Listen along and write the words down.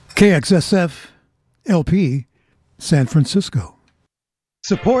KXSF LP, San Francisco.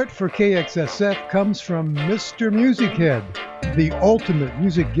 Support for KXSF comes from Mr. Music Head, the ultimate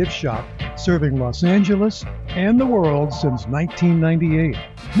music gift shop serving Los Angeles and the world since 1998.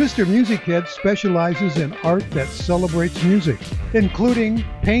 Mr. Music Head specializes in art that celebrates music, including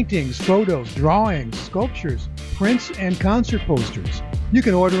paintings, photos, drawings, sculptures, prints, and concert posters. You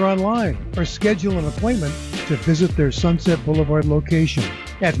can order online or schedule an appointment to visit their Sunset Boulevard location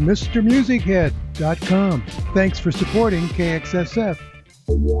at MrMusicHead.com. Thanks for supporting KXSF.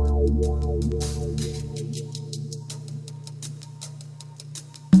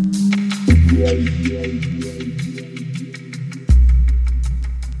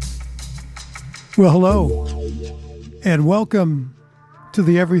 Well, hello, and welcome to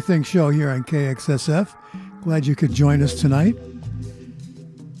the Everything Show here on KXSF. Glad you could join us tonight.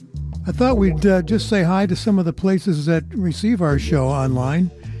 I thought we'd just say hi to some of the places that receive our show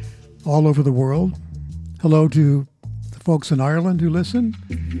online all over the world. Hello to the folks in Ireland who listen,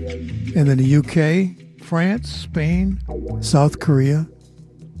 and then the UK, France, Spain, South Korea,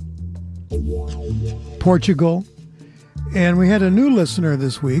 Portugal, and we had a new listener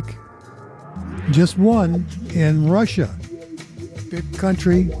this week, just one, in Russia. Big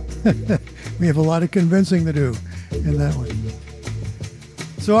country. We have a lot of convincing to do in that one.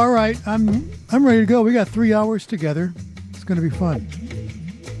 So, all right, I'm ready to go. We got 3 hours together. It's going to be fun.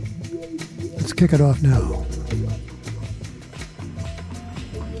 Let's kick it off now.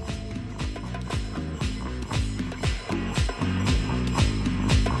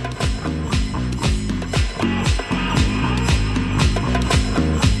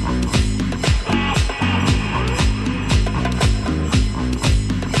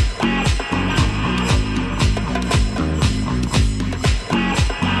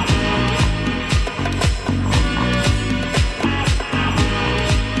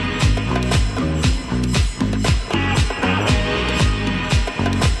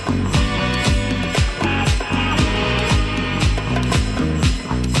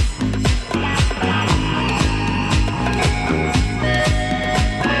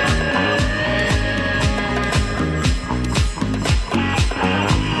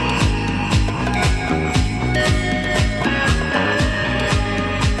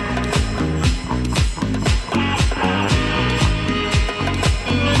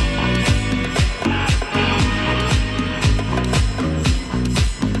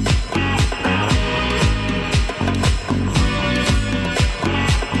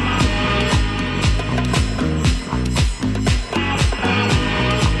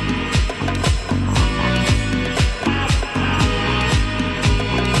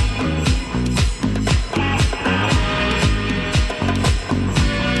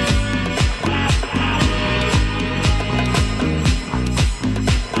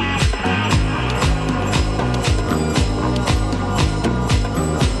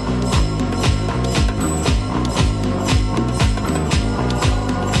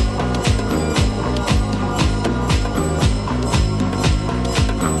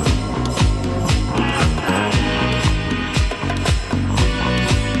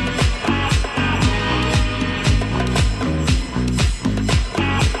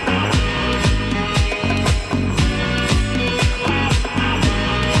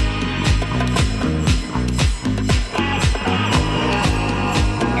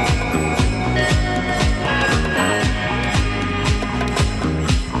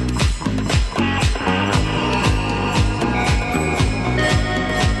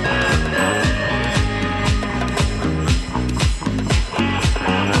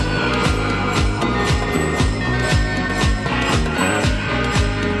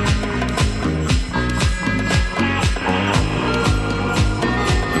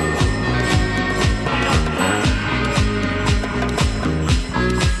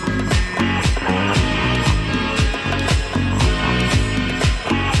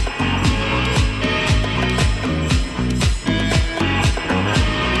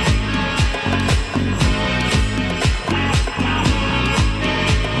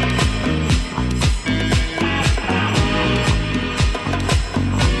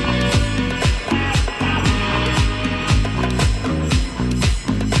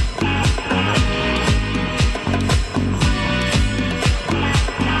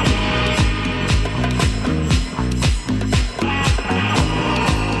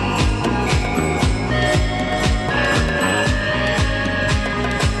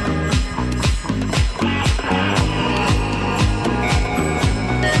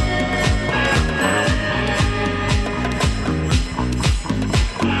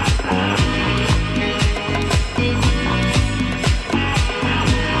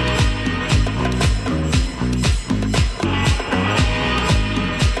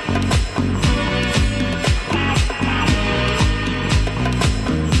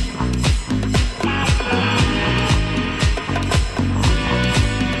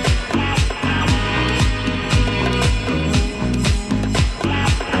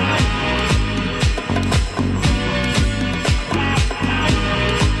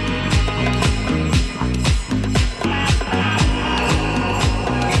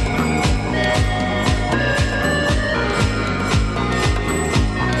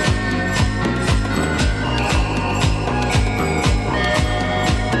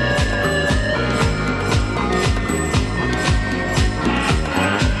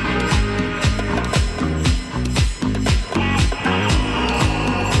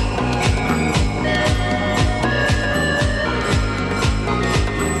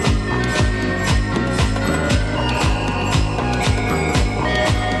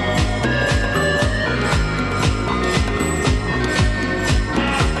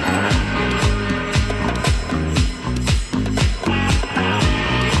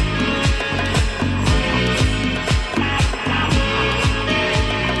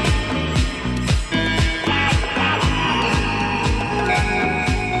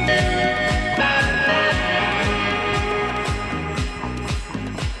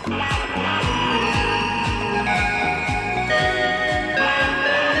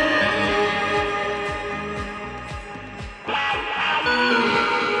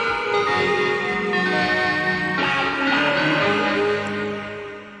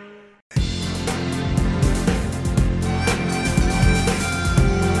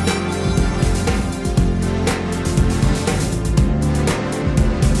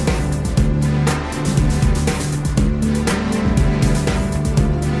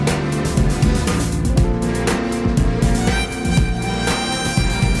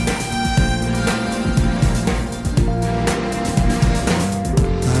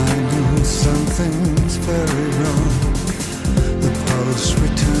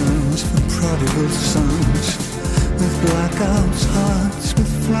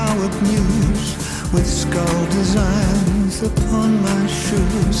 flowered news with skull designs upon my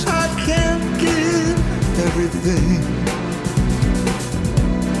shoes. I can't give everything.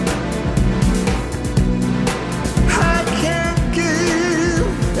 I can't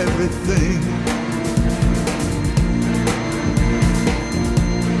give everything.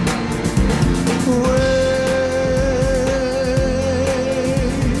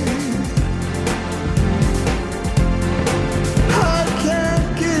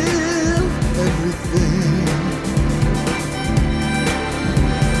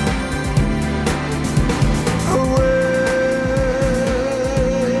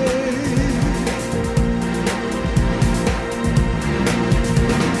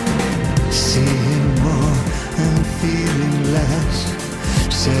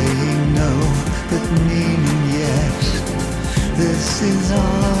 This is all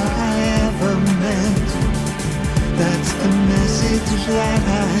I ever meant. That's the message that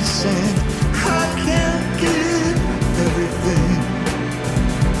I sent. I can't give everything.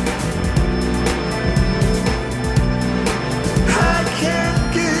 I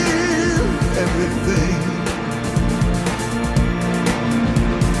can't give everything.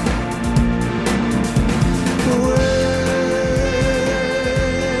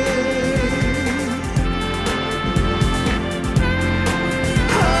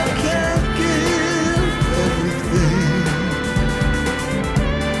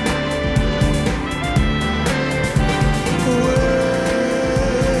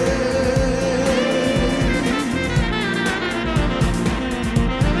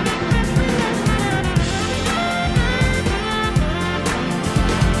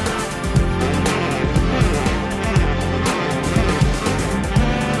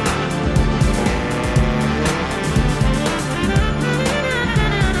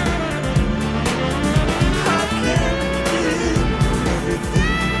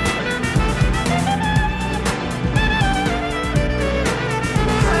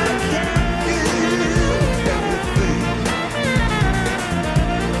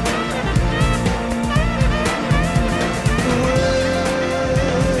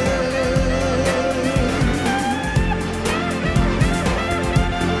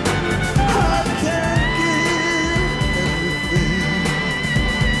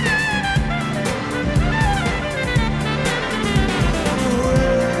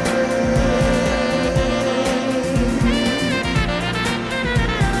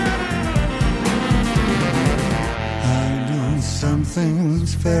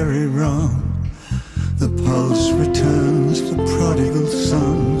 Something's very wrong. The pulse returns to prodigal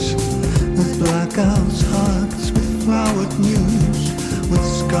sons, with blackouts, hearts, with flowered news, with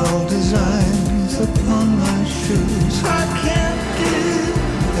skull designs upon my shoes. I can't give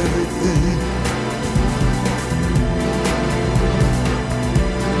everything.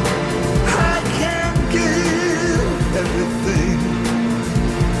 I can't give everything.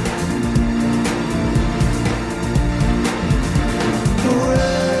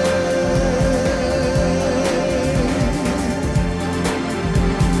 Well,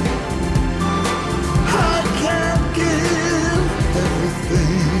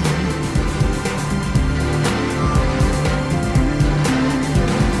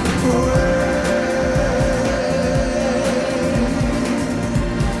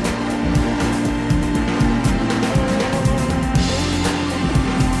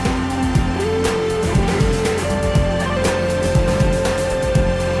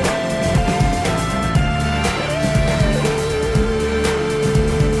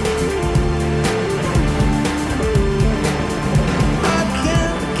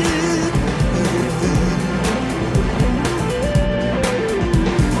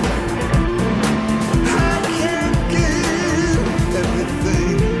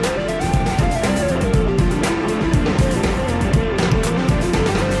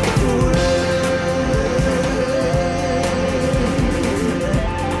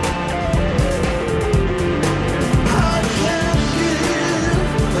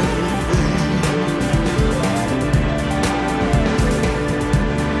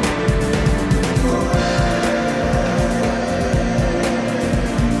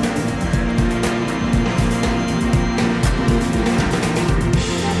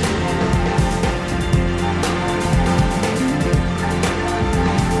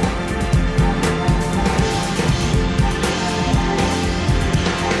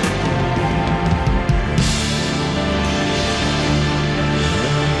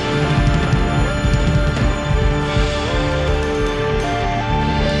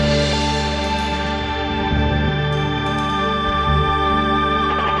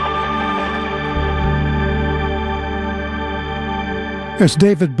 There's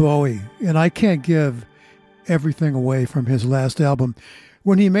David Bowie, and I can't give everything away from his last album.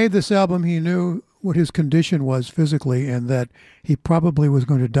 When he made this album, he knew what his condition was physically and that he probably was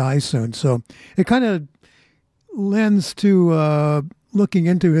going to die soon. So it kind of lends to looking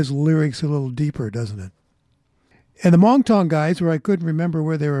into his lyrics a little deeper, doesn't it? And the Mongtong guys, where I couldn't remember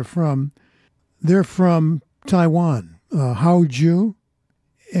where they were from, they're from Taiwan. Hao Ju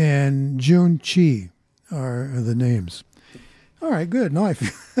and Jun Chi are the names. All right, good. No, I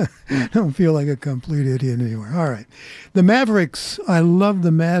don't feel like a complete idiot anymore. All right. The Mavericks, I love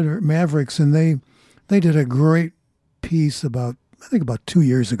the Mavericks, and they did a great piece about 2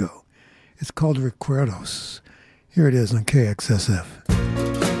 years ago. It's called Recuerdos. Here it is on KXSF.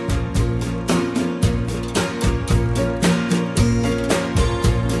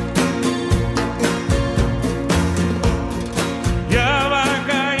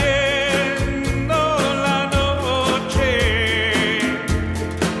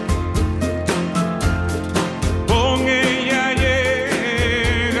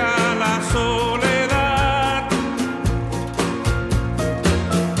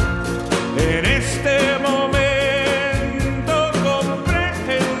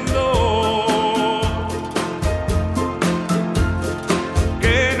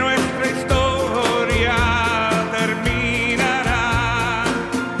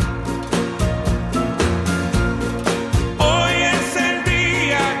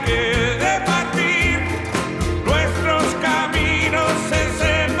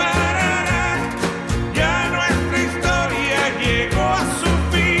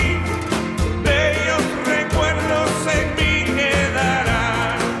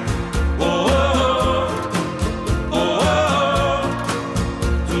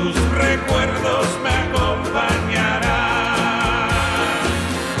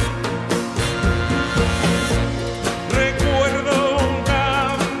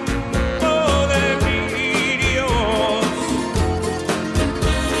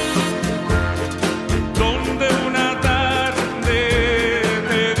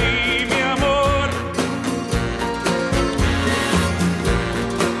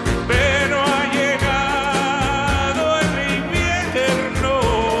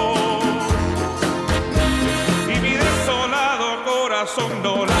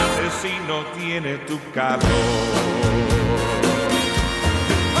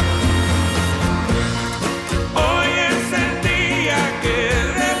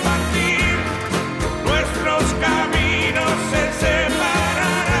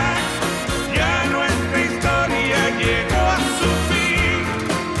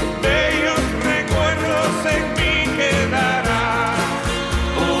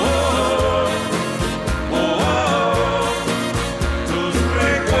 Tus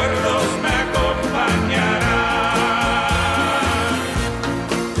recuerdos me acompañarán.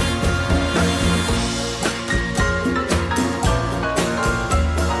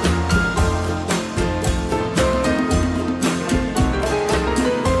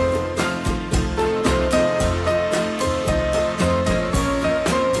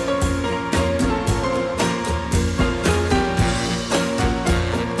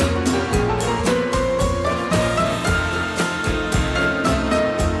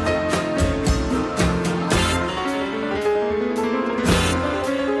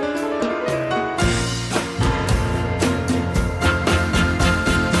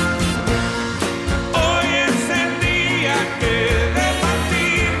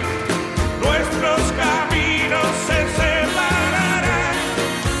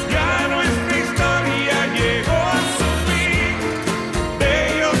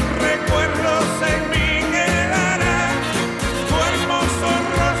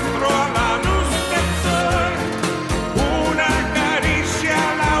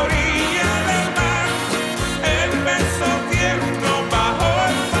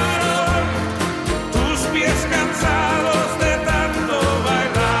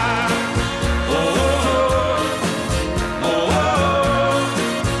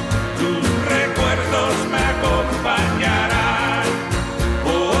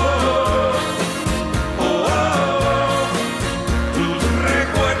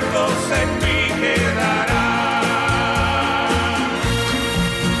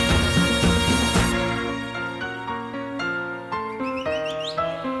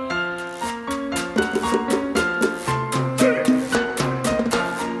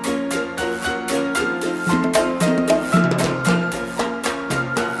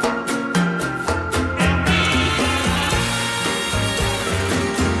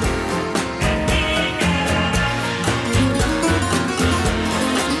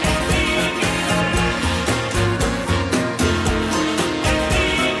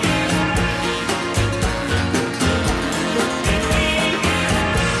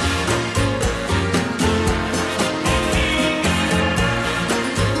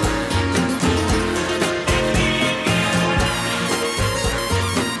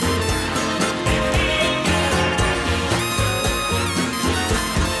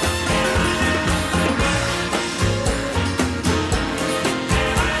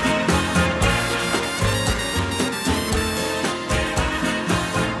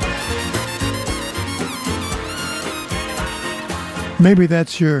 Maybe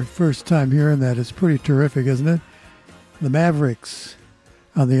that's your first time hearing that. It's pretty terrific, isn't it? The Mavericks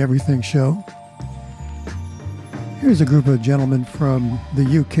on the Everything Show. Here's a group of gentlemen from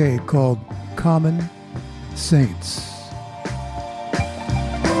the UK called Common Saints.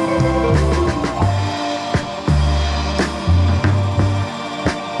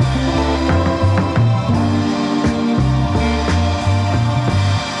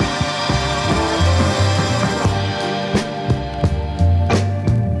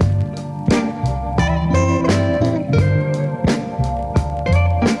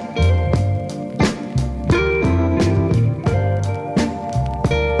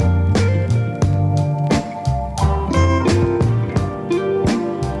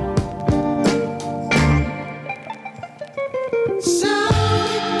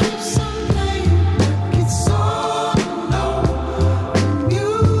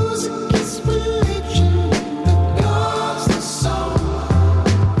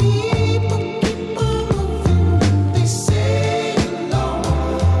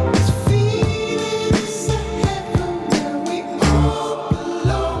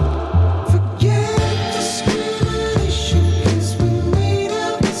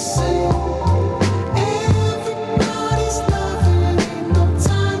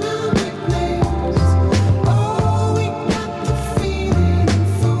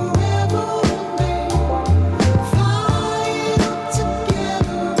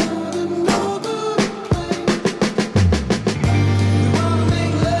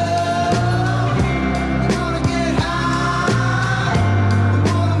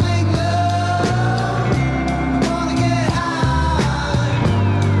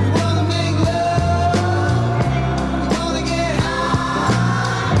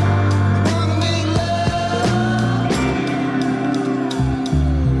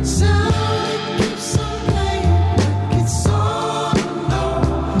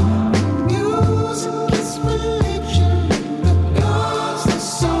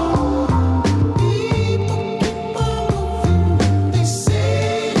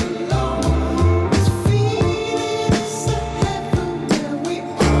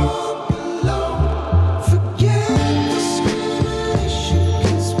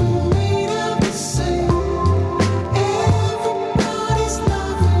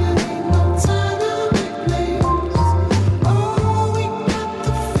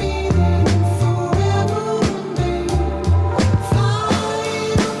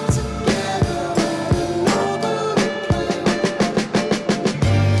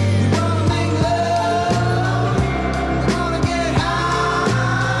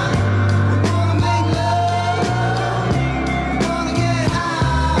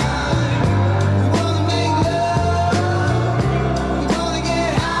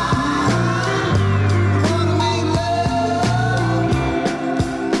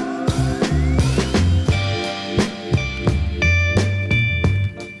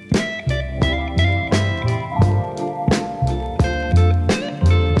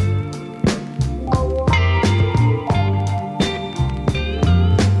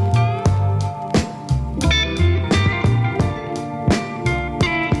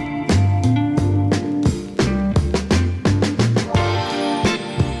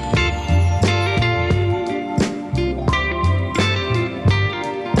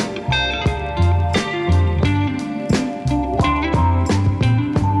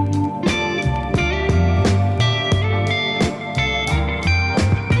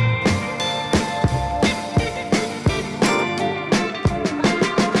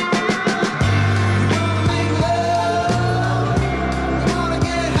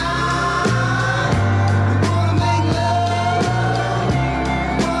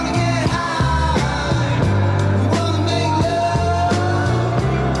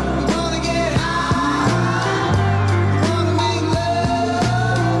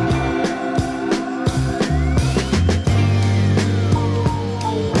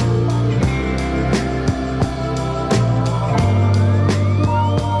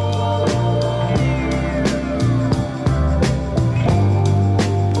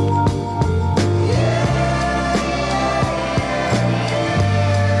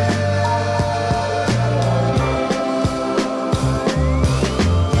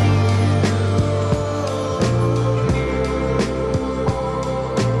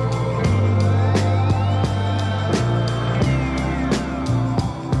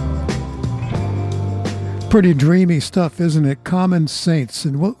 Pretty dreamy stuff, isn't it? Common Saints,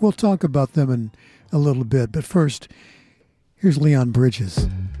 and we'll talk about them in a little bit. But first, here's Leon Bridges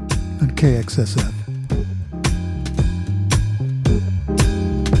on KXSF.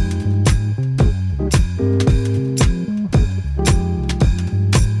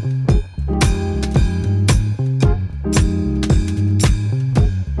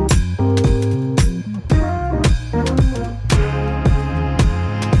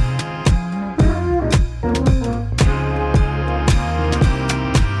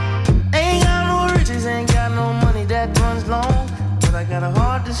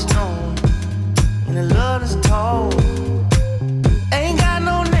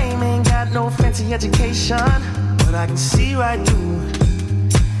 any education, but I can see right through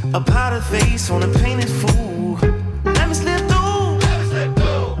a powdered face on a painted fool. Let me slip through.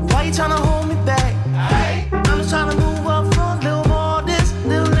 Why you tryna hold me back? I'm just tryna move up front, little more this,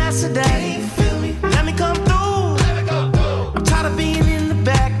 little less of that. Let me come through. I'm tired of being in the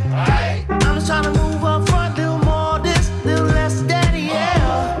back. I'm just tryna move up front, little more this, little less of that,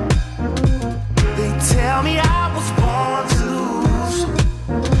 yeah. They tell me I was born to lose,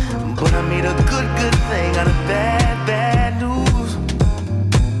 but I made a good thing out of bad news.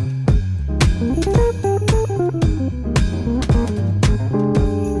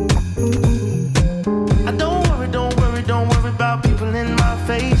 I don't worry about people in my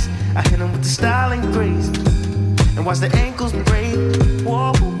face. I hit them with the style and grace, and watch the ankles break.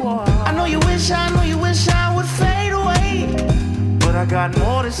 Whoa, whoa. I know you wish I would fade away, but I got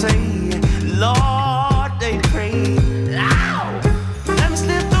more to say. Lord, they pray. Ow! Let me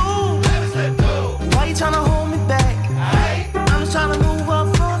slip through. Why you tryna hold me back? I'm just tryna move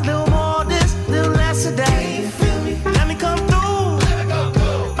up front, little more this, little less of that. Let me come through.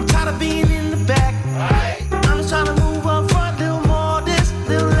 I'm tired of being in the back. I'm just tryna move up front, little more this,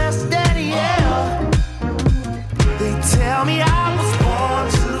 little less of that, yeah. They tell me I was born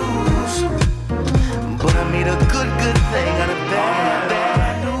to lose, but I made a good thing out of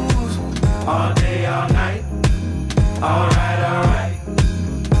bad news. All day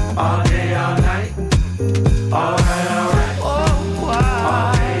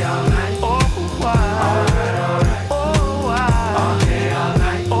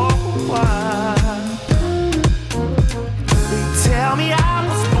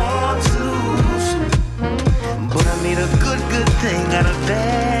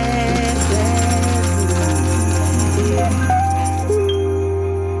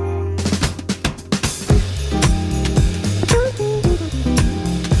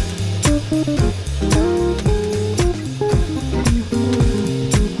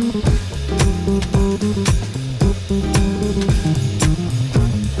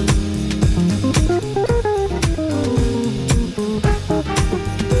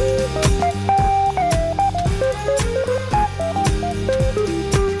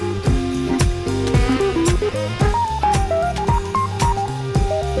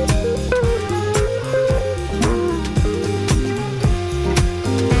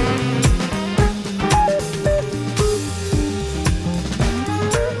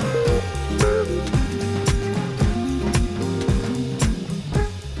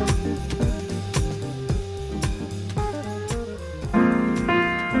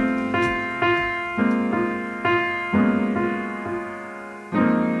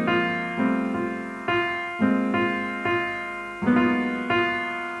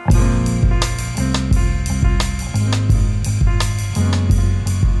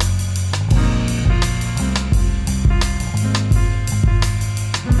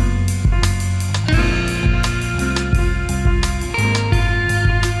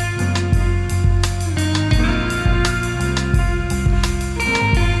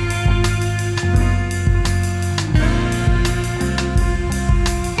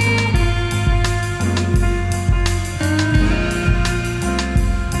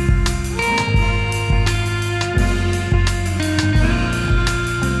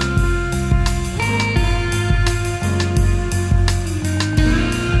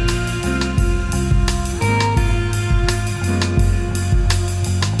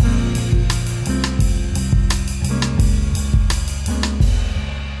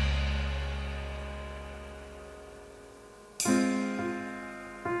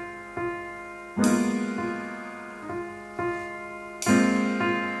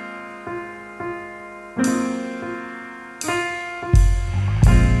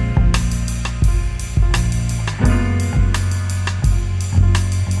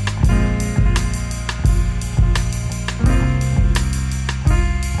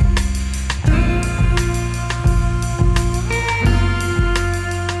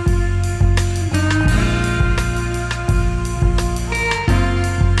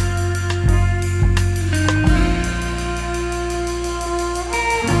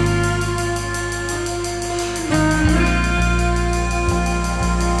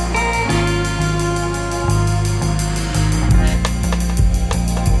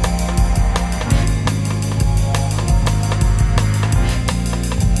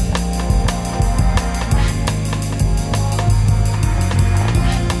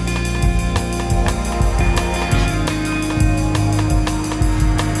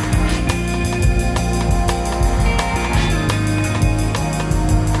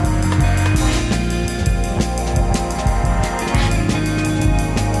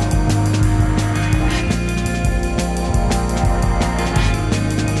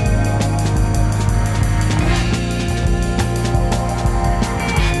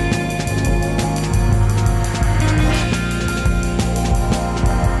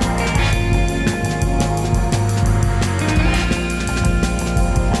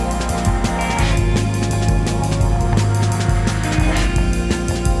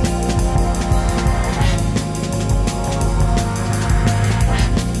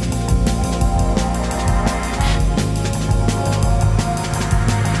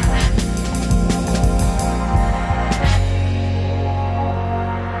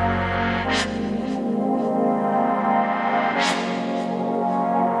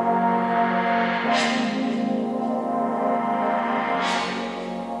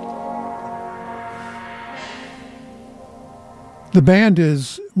The band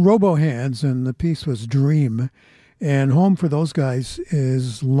is Robohands, and the piece was Dream. And home for those guys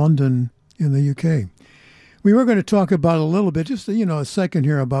is London in the UK. We were going to talk about a little bit, just a second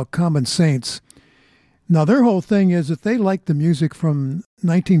here, about Common Saints. Now, their whole thing is that they like the music from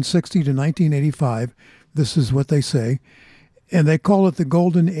 1960 to 1985. This is what they say. And they call it the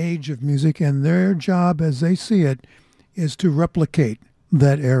golden age of music, and their job, as they see it, is to replicate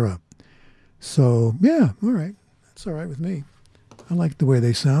that era. So, yeah, all right. That's all right with me. I like the way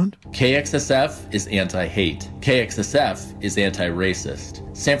they sound. KXSF is anti-hate. KXSF is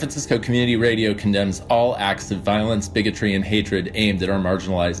anti-racist. San Francisco Community Radio condemns all acts of violence, bigotry, and hatred aimed at our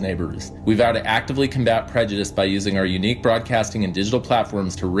marginalized neighbors. We vow to actively combat prejudice by using our unique broadcasting and digital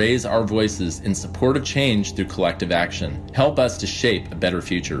platforms to raise our voices in support of change through collective action. Help us to shape a better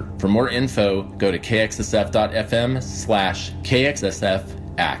future. For more info, go to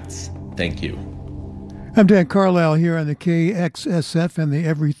kxsf.fm/KXSFacts. Thank you. I'm Dan Carlisle here on the KXSF and the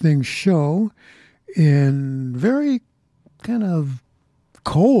Everything Show in very kind of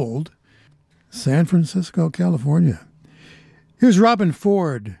cold San Francisco, California. Here's Robin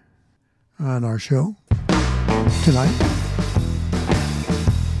Ford on our show tonight.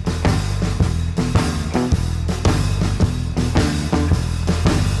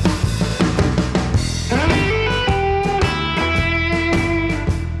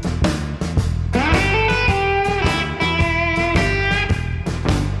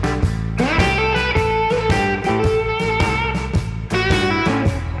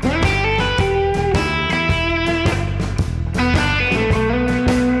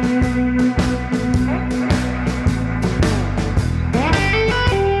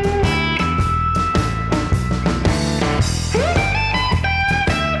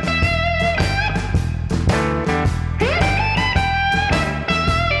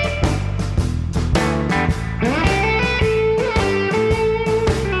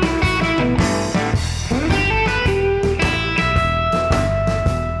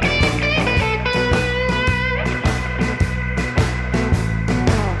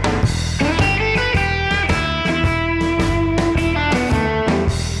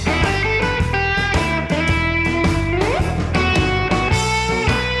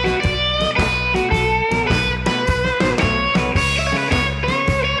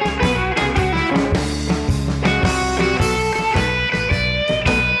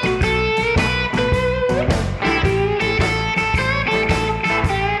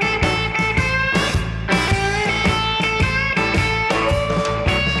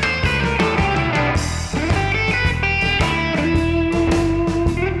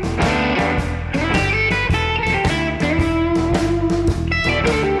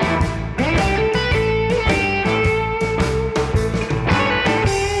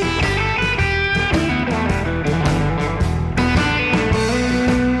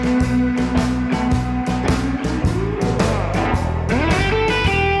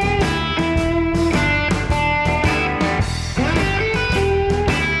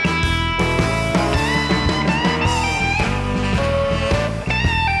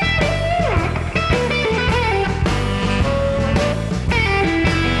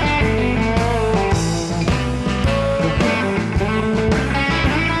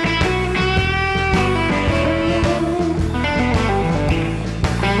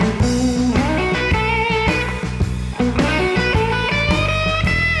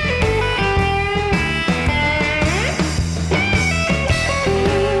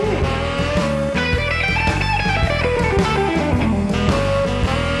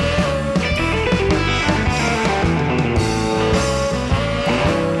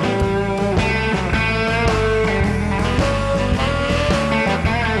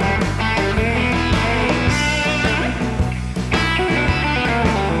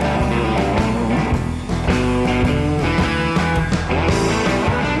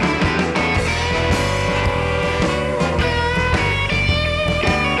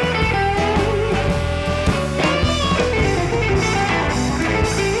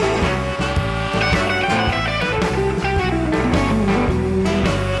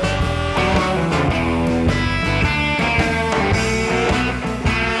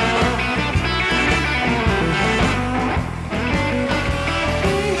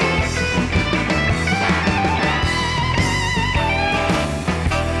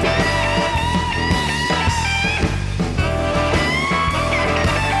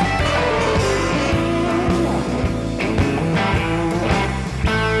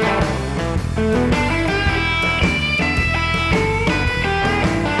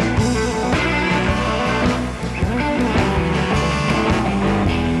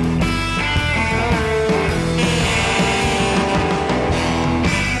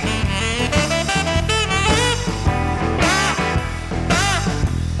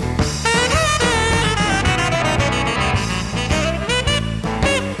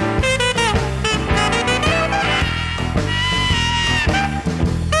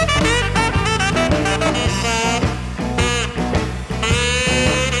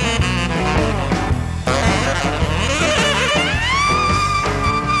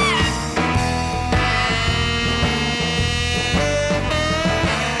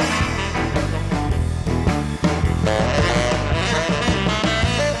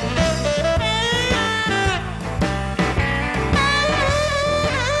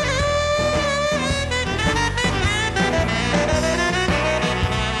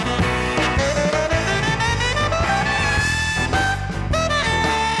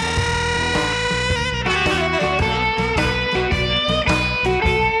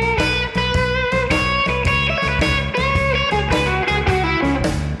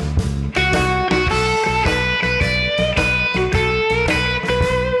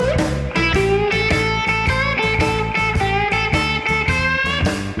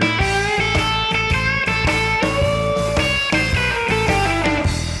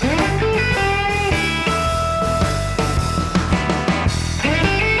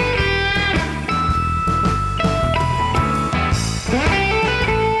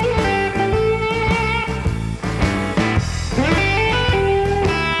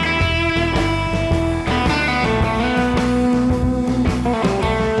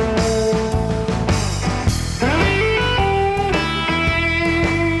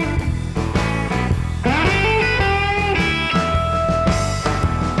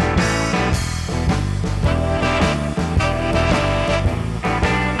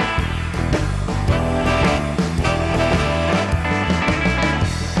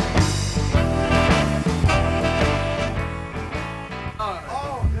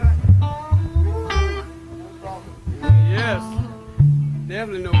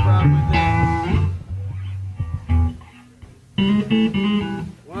 Definitely no problem with that.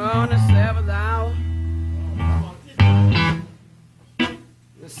 Well, on the 7th hour,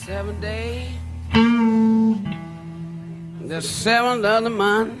 the 7th day, the 7th of the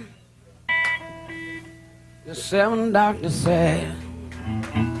month, the 7th doctor said,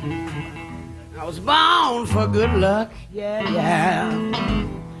 I was born for good luck, yeah, yeah,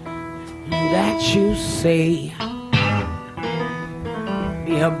 that you say.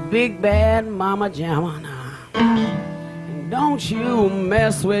 Be a big bad mama jamma now. Don't you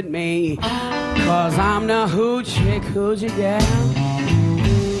mess with me, 'cause I'm the hoochie coochie gal.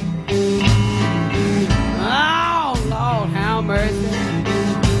 Oh, Lord, have mercy.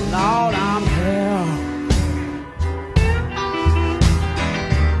 Lord, I'm hell.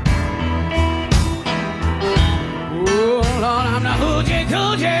 Oh, Lord, I'm the hoochie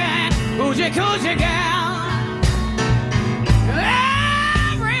coochie gal.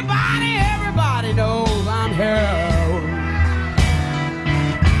 Everybody knows I'm hell.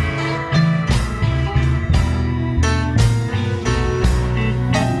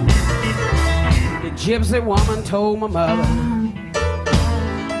 Gypsy woman told my mother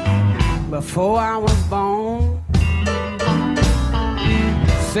before I was born,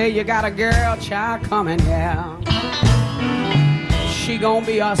 say you got a girl child coming down. She gonna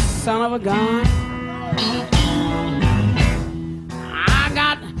be a son of a gun. I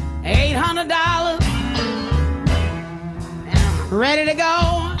got $800 and ready to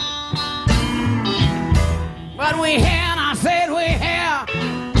go. But we here, and I said we here.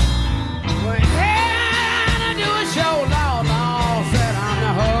 We're here to do a show. Lord, Lord, said I'm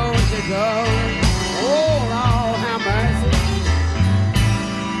the host to go. Oh, Lord, have mercy.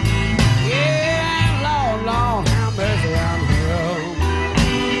 Yeah, Lord, Lord, have mercy, I'm here.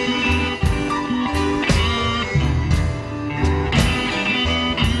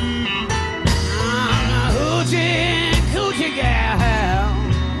 I'm the hoochie coochie gal.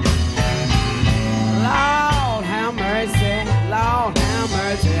 Lord, have mercy. Lord, have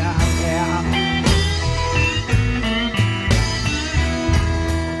mercy, I'm here.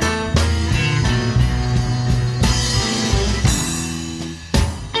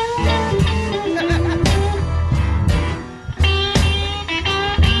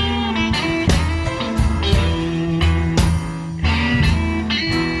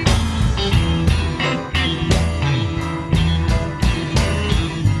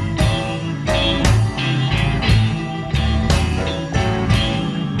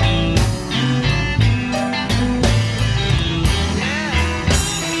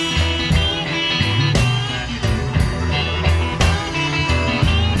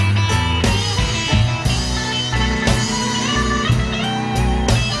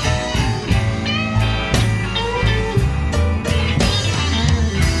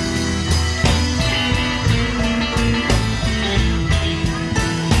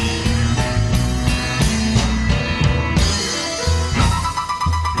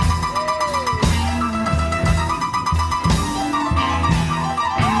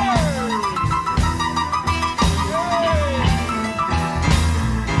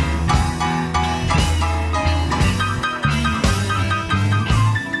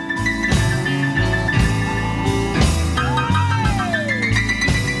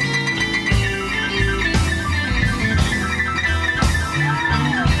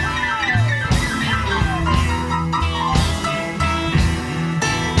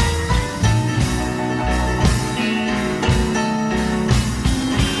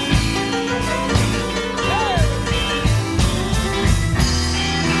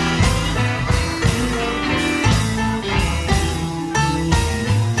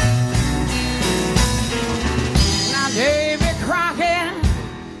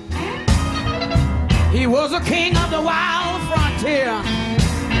 He was a king of the wild frontier.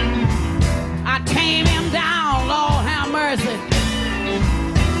 I tame him down, Lord have mercy.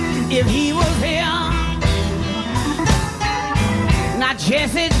 If he was here, not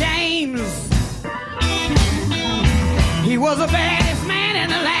Jesse James. He was the baddest man in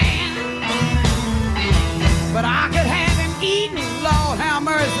the land. But I could have him eaten, Lord have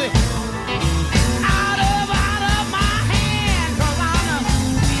mercy. Out of my hand, 'cause I'm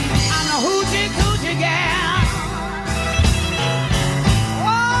the hoochie coochie gal. Oh,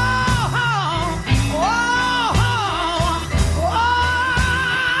 oh, oh,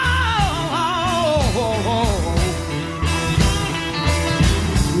 oh, oh.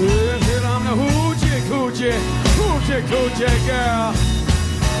 Yes, I'm the hoochie coochie girl.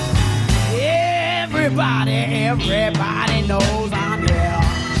 Everybody knows I'm here.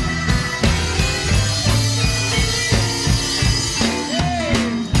 Hey.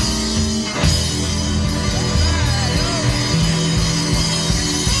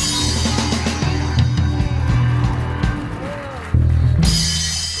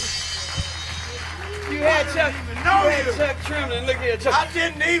 you. I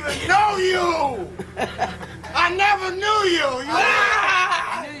didn't even know you. I never knew you.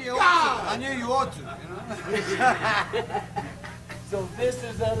 I knew you ought to. So this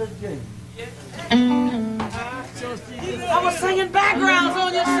is Etta James. I was singing backgrounds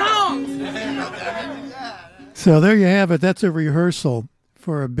on your songs. So there you have it. That's a rehearsal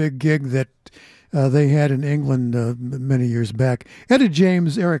for a big gig that they had in England many years back. Etta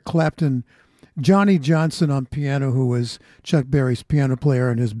James, Eric Clapton, Johnny Johnson on piano, who was Chuck Berry's piano player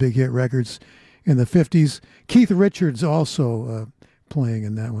on his big hit records in the 50s. Keith Richards also playing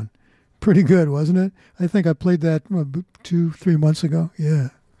in that one. Pretty good, wasn't it? I think I played that 2-3 months ago. Yeah.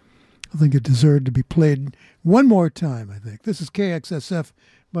 I think it deserved to be played one more time, I think. This is KXSF.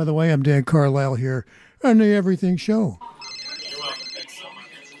 By the way, I'm Dan Carlisle here on the Everything Show.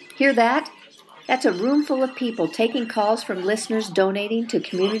 Hear that? That's a room full of people taking calls from listeners donating to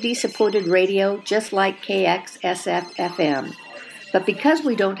community-supported radio just like KXSF-FM. But because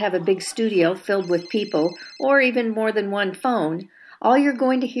we don't have a big studio filled with people or even more than one phone, all you're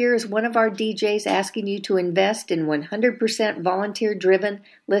going to hear is one of our DJs asking you to invest in 100% volunteer-driven,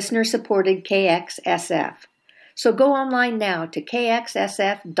 listener-supported KXSF. So go online now to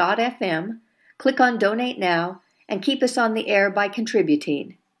kxsf.fm, click on Donate Now, and keep us on the air by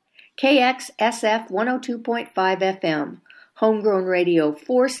contributing. KXSF 102.5 FM, homegrown radio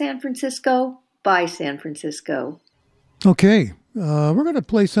for San Francisco, by San Francisco. Okay, we're going to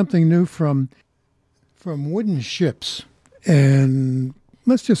play something new from Wooden Ships. And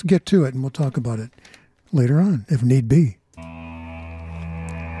let's just get to it, and we'll talk about it later on, if need be.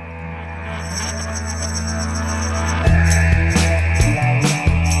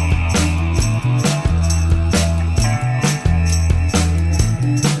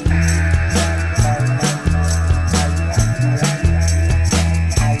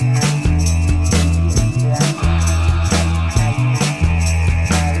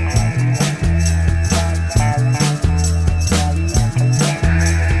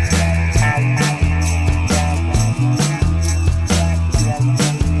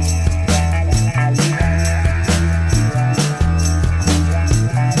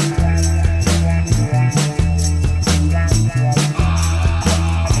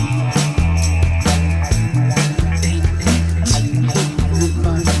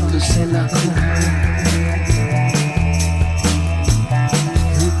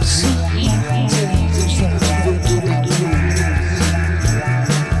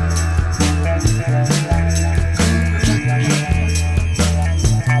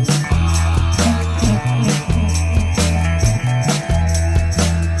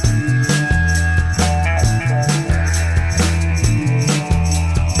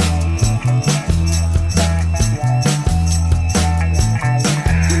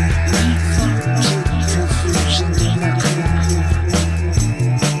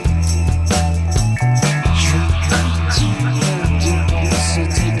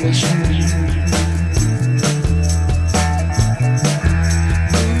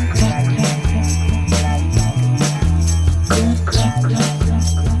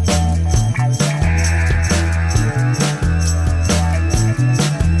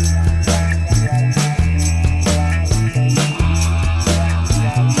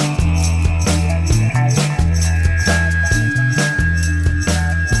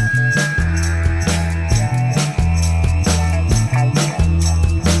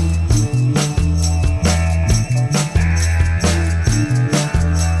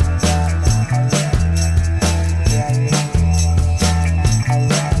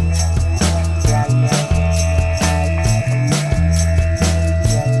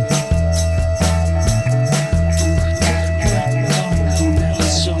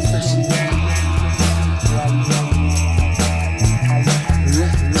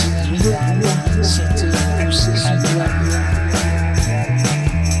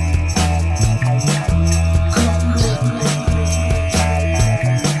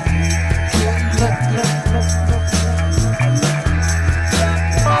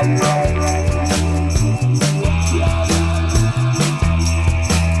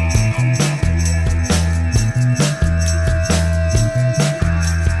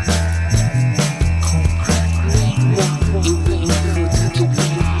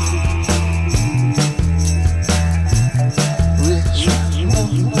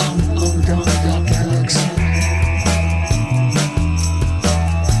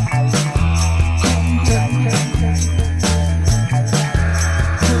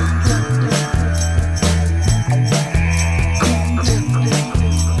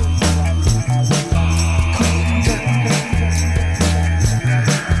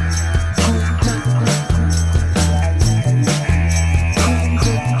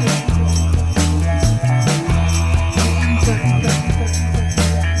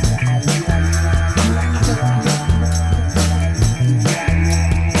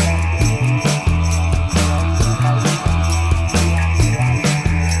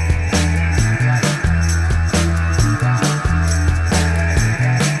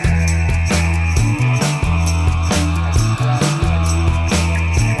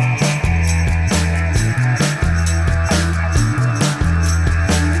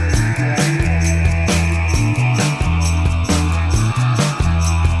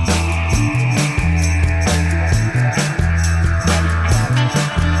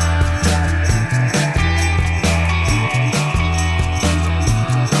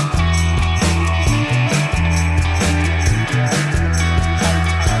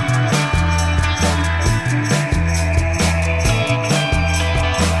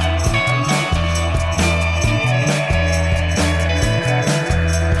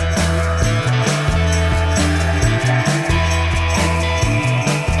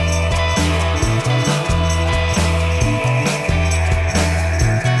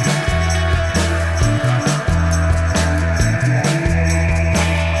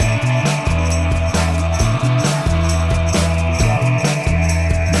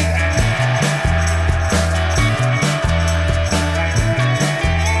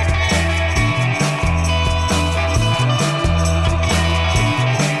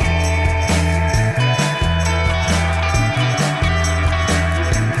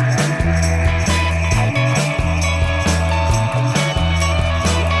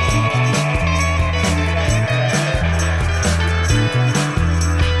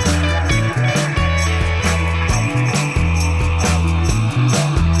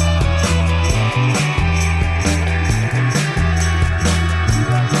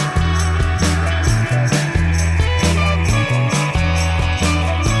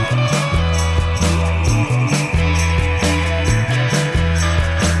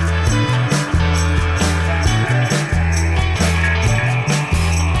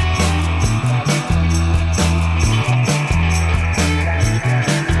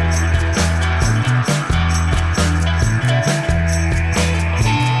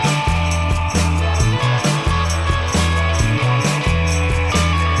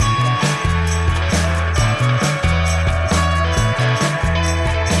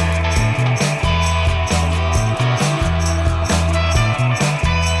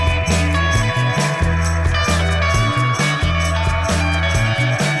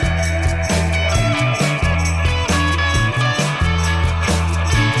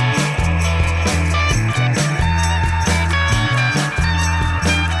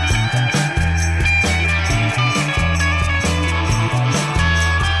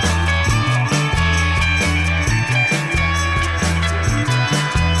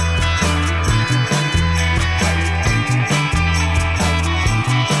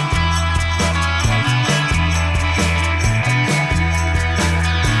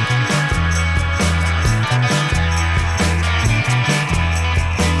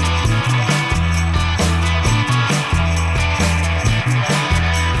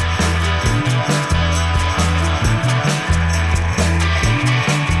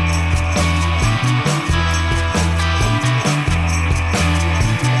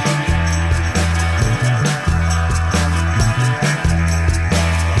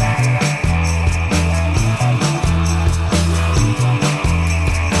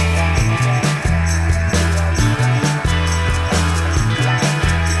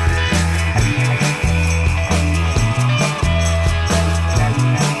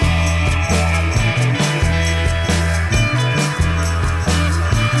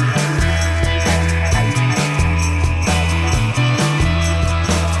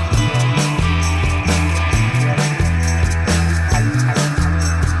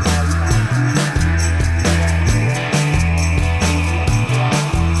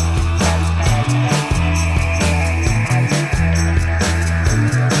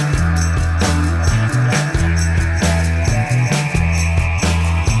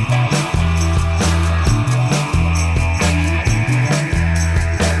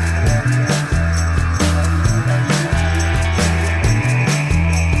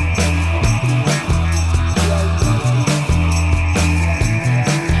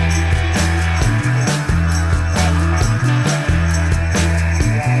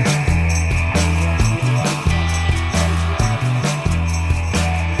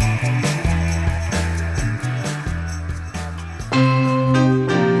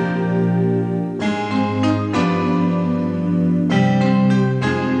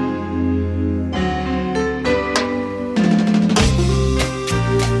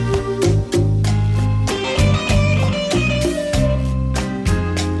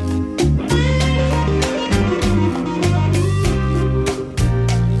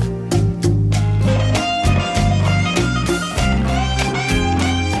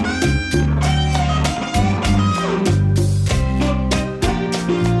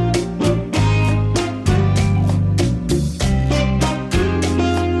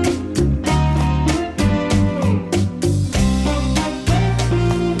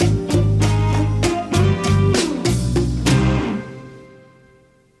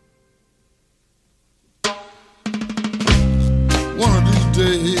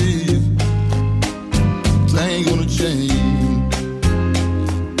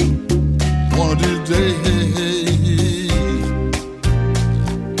 these days,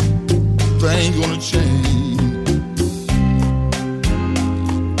 things gonna change.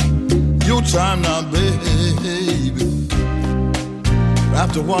 Your time now, baby.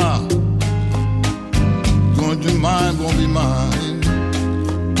 After a while, gonna be mine, gonna be mine.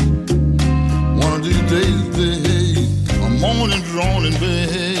 One of these days, I'm moaning, droning,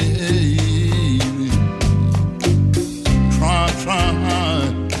 baby. Trying.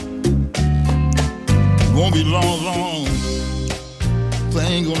 Won't be long.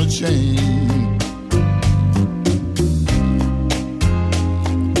 Things gonna change.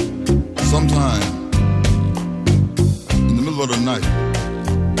 Sometime in the middle of the night,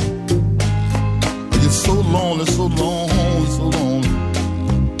 I get so lonely.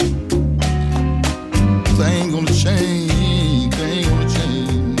 Things gonna change.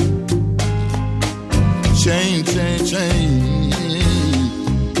 Change.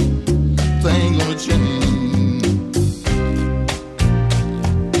 Things gonna change.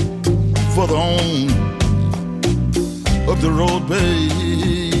 Further on up the road,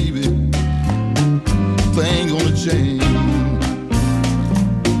 baby, things gonna change.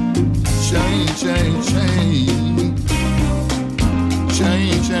 Change,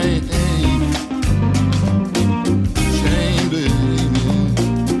 baby.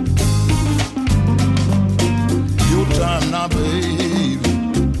 Your time now, baby.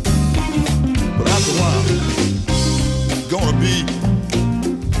 But after a while, it's gonna be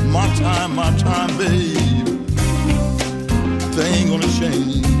my time, baby. Things gonna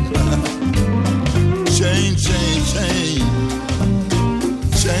change. Change.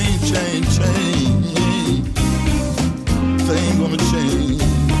 Things gonna change.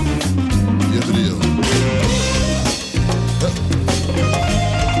 Yes, it is.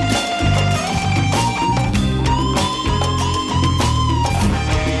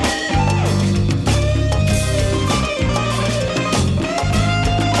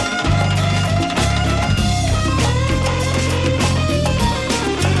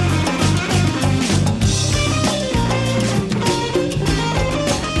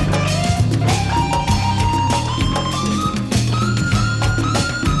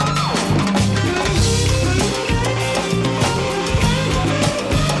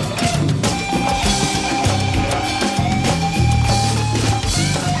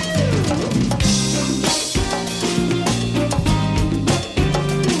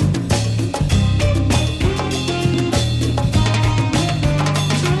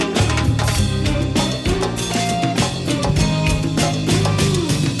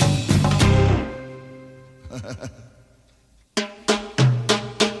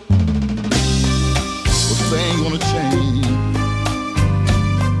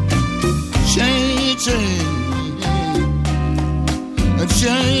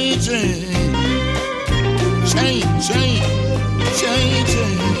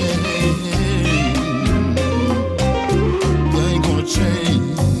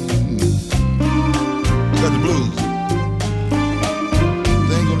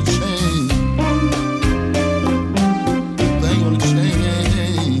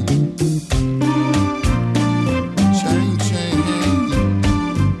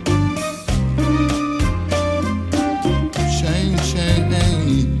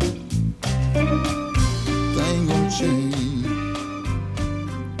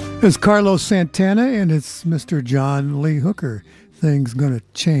 It's Carlos Santana, and it's Mr. John Lee Hooker. Things Gonna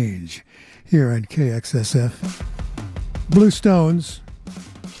Change here on KXSF. Blue Stones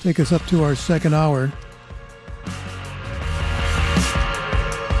take us up to our second hour.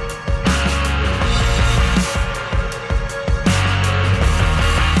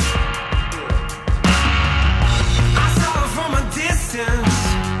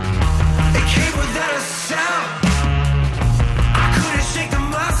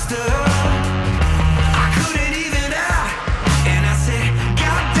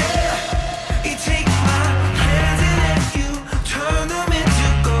 Turn the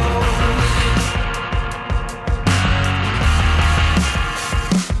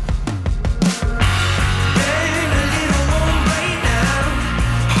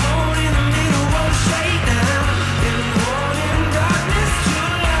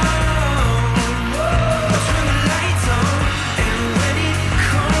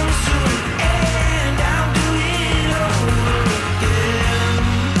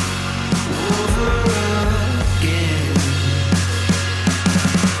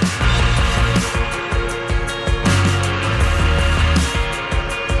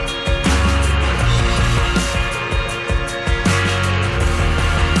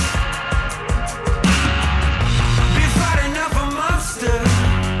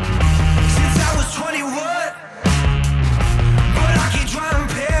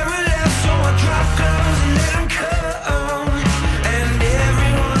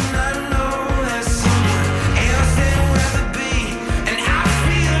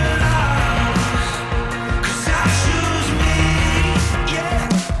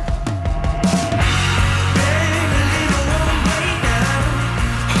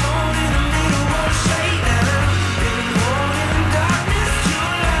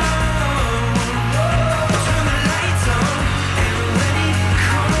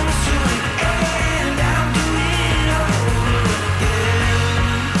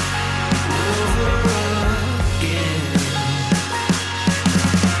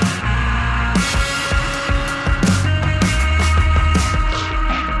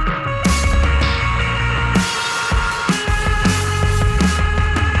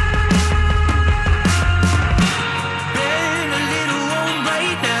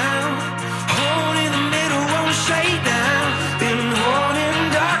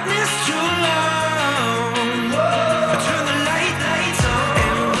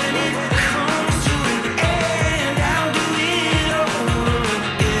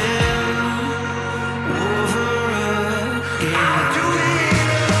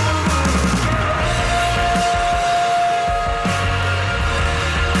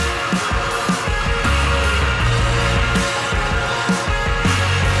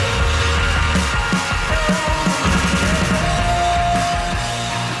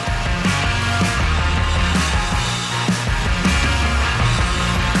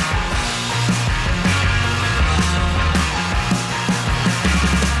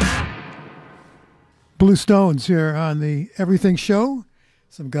Blue Stones here on the Everything Show.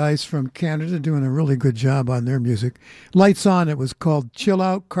 Some guys from Canada doing a really good job on their music. Lights On, it was called Chill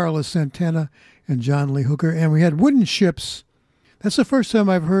Out, Carlos Santana and John Lee Hooker. And we had Wooden Ships. That's the first time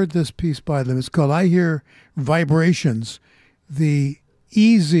I've heard this piece by them. It's called I Hear Vibrations, the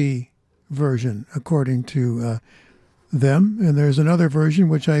easy version, according to them. And there's another version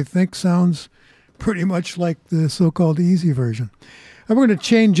which I think sounds pretty much like the so-called easy version. And we're going to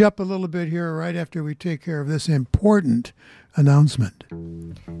change up a little bit here right after we take care of this important announcement.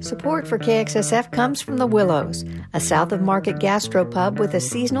 Support for KXSF comes from the Willows, a south of market gastropub with a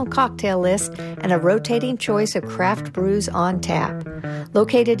seasonal cocktail list and a rotating choice of craft brews on tap.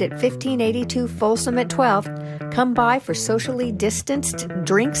 Located at 1582 Folsom at 12th, come by for socially distanced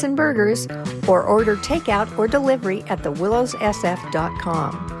drinks and burgers or order takeout or delivery at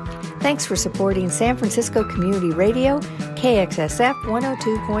thewillowssf.com. Thanks for supporting San Francisco Community Radio, KXSF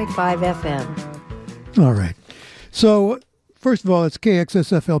 102.5 FM. All right. So, first of all, it's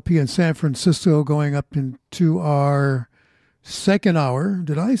KXSF LP in San Francisco going up into our second hour.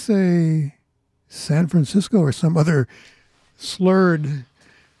 Did I say San Francisco or some other slurred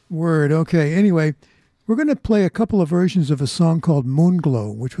word? Okay, anyway, we're going to play a couple of versions of a song called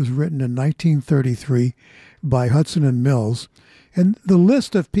Moonglow, which was written in 1933 by Hudson and Mills. And the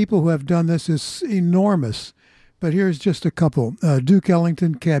list of people who have done this is enormous, but here's just a couple. Duke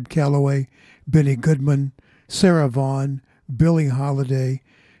Ellington, Cab Calloway, Benny Goodman, Sarah Vaughan, Billie Holiday,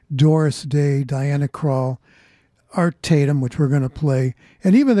 Doris Day, Diana Krall, Art Tatum, which we're going to play,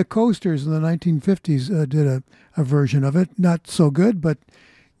 and even the Coasters in the 1950s did a version of it. Not so good, but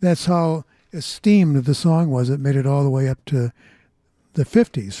that's how esteemed the song was. It made it all the way up to the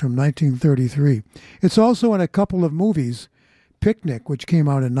 50s from 1933. It's also in a couple of movies, Picnic, which came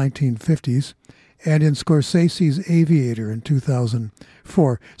out in 1950s, and in Scorsese's Aviator in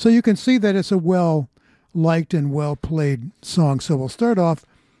 2004. So you can see that it's a well-liked and well-played song. So we'll start off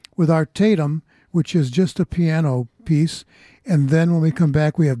with Art Tatum, which is just a piano piece, and then when we come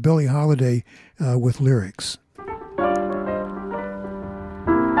back, we have Billie Holiday with lyrics.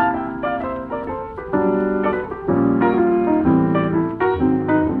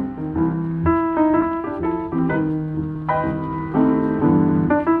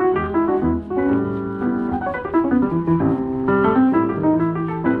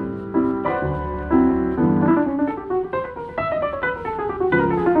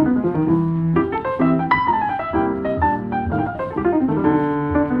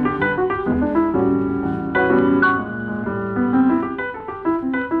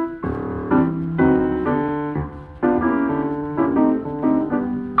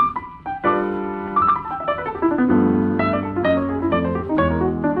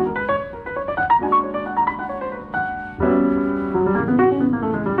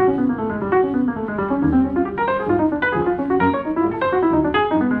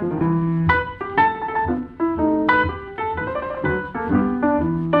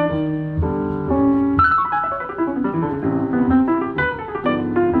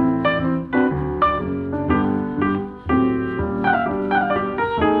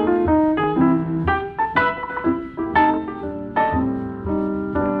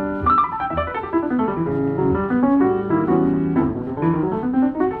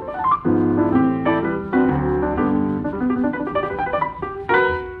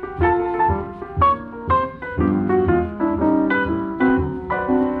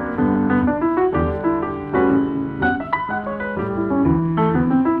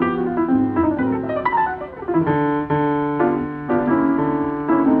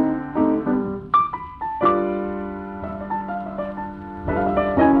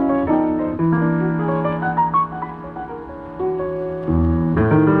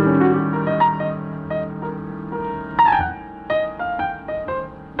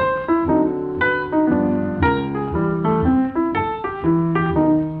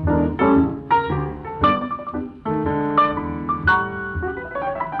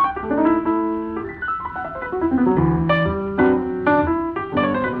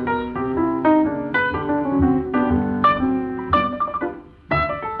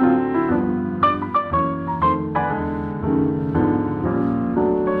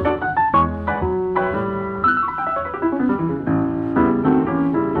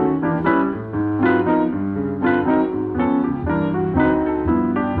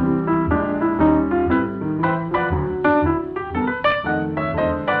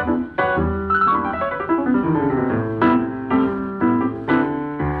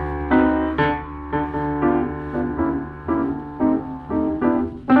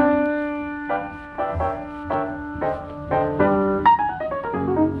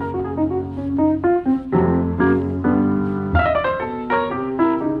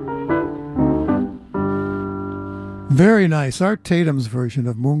 Very nice. Art Tatum's version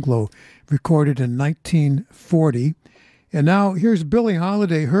of Moonglow, recorded in 1940. And now here's Billie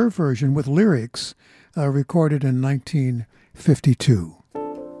Holiday, her version with lyrics, recorded in 1952.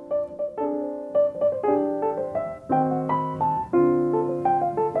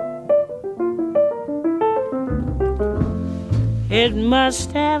 It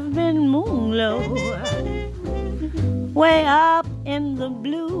must have been Moonglow, way up in the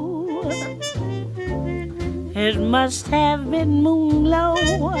blue. It must have been Moonglow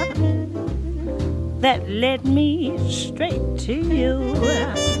that led me straight to you.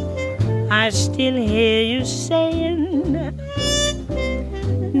 I still hear you saying,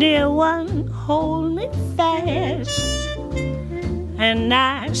 dear one, hold me fast. And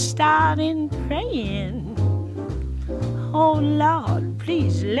I started praying, oh Lord,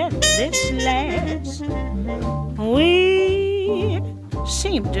 please let this last. We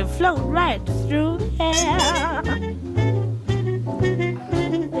seem to float right through the air.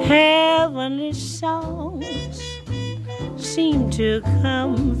 Heavenly songs seem to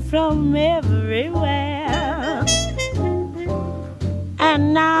come from everywhere.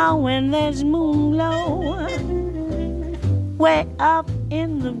 And now when there's Moonglow way up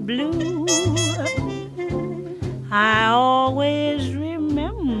in the blue, I always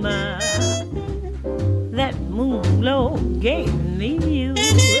remember that Moonglow gave me you.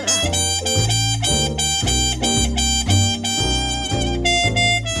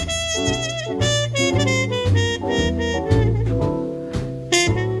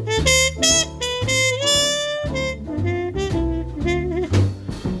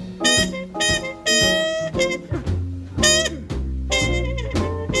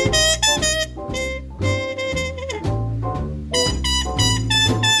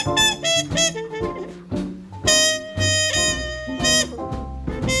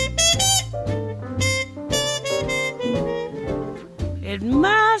 It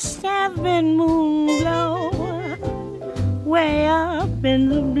must have been Moonglow way up in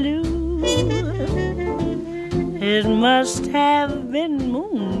the blue. It must have been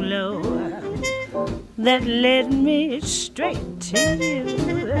Moonglow that led me straight to you.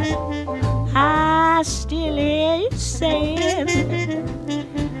 I still hear you saying,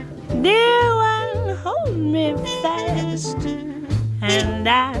 dear one, hold me fast. And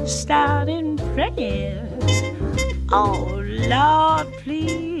I started praying, oh Lord,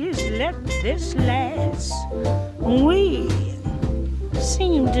 please let this last. We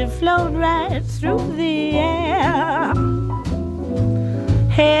seem to float right through the air.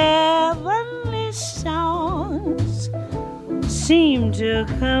 Heavenly songs seem to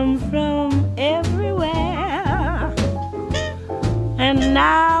come from everywhere. And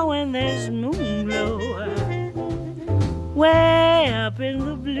now when there's Moonglow way up in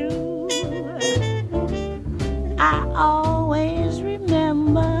the blue, I always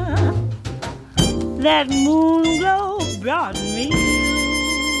remember that Moonglow brought me you.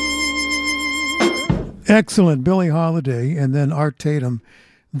 Excellent. Billie Holiday and then Art Tatum,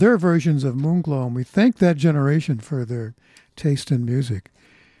 their versions of Moonglow, and we thank that generation for their taste in music.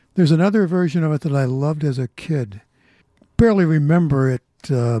 There's another version of it that I loved as a kid. Barely remember it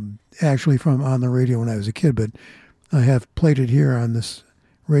actually from on the radio when I was a kid, but I have played it here on this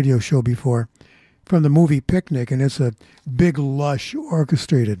radio show before, from the movie Picnic, and it's a big, lush,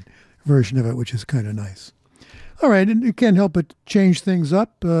 orchestrated version of it, which is kind of nice. All right, and you can't help but change things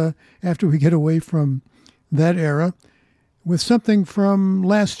up after we get away from that era with something from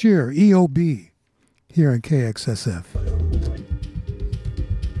last year, EOB, here on KXSF.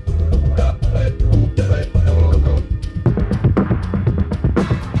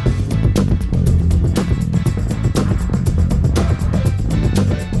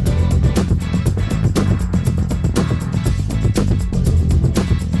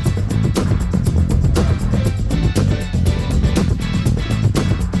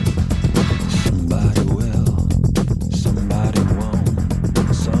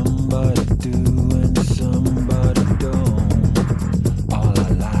 Somebody do and somebody don't. All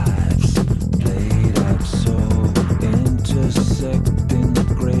our lives played out so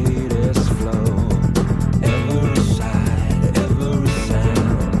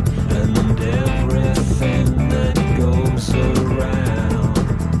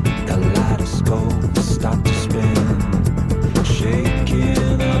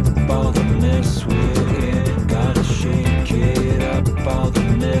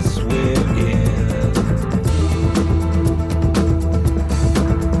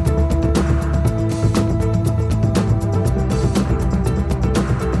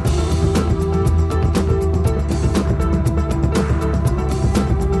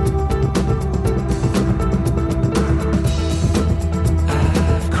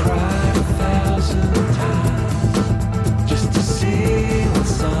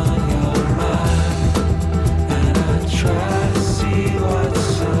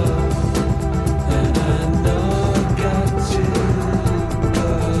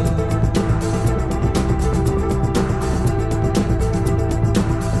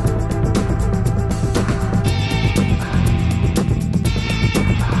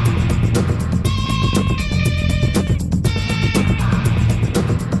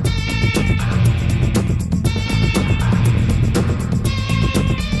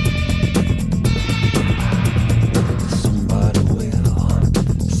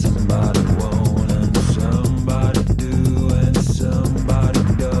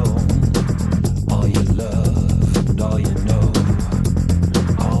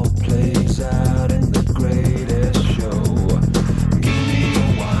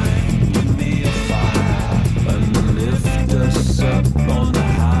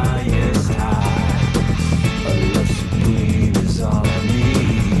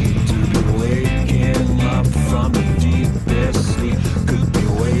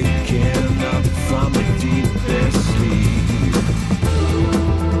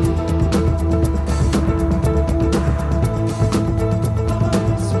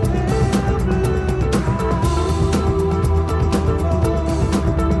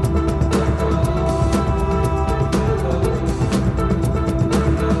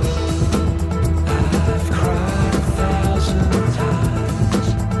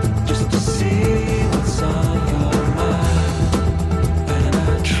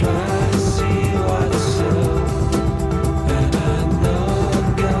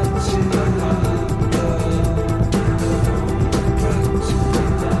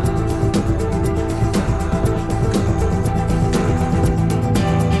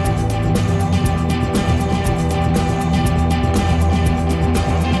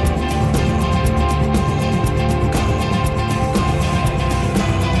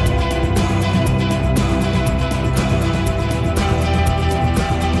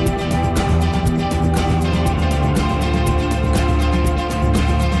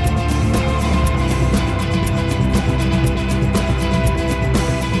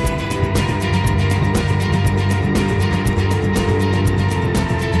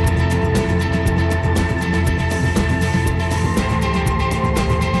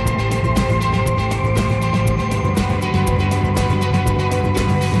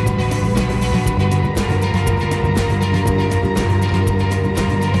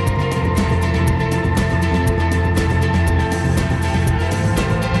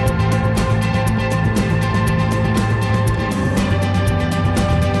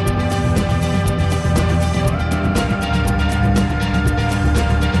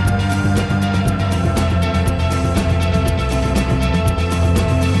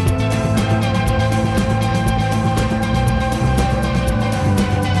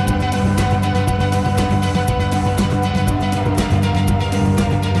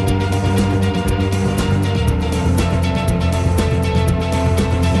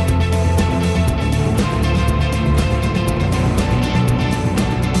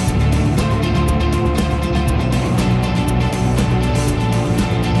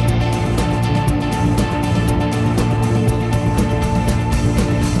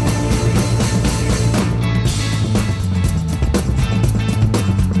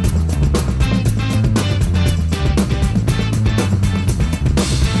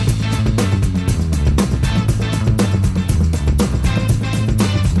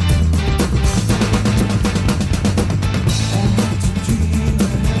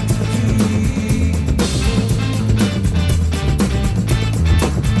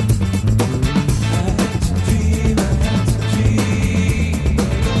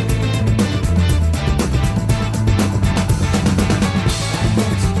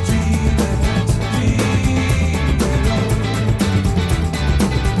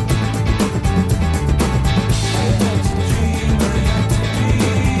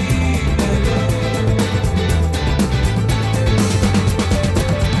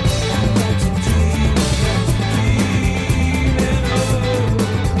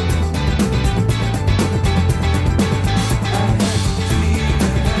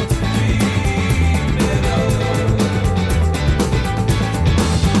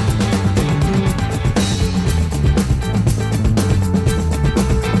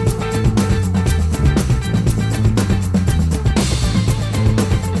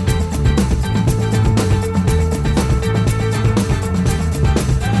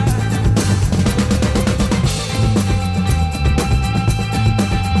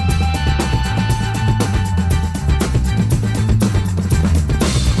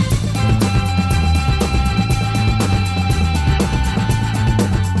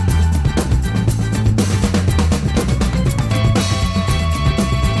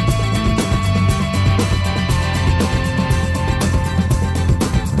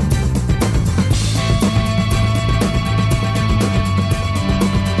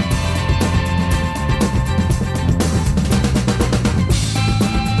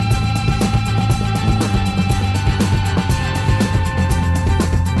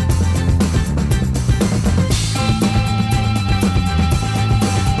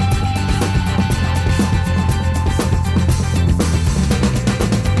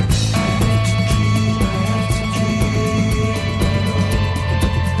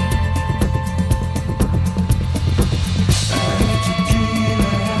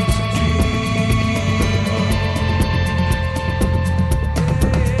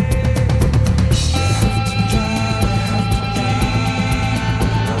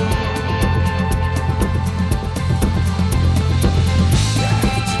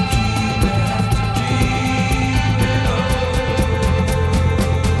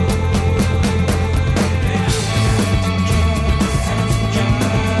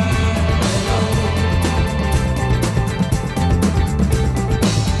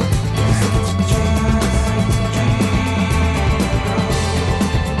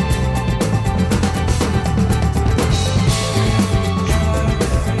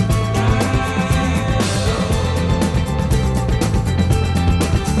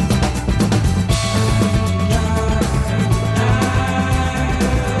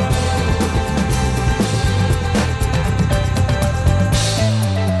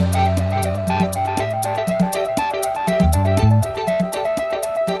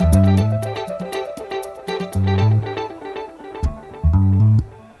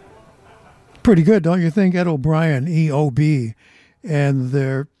Pretty good, don't you think? Ed O'Brien, EOB, and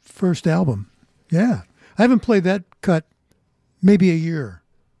their first album. Yeah. I haven't played that cut maybe a year,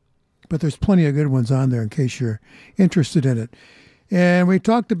 but there's plenty of good ones on there in case you're interested in it. And we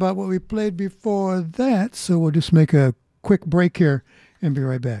talked about what we played before that, so we'll just make a quick break here and be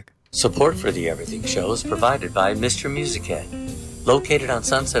right back. Support for the Everything Show is provided by Mr. Music Head. Located on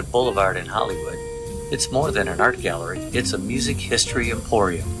Sunset Boulevard in Hollywood, it's more than an art gallery, it's a music history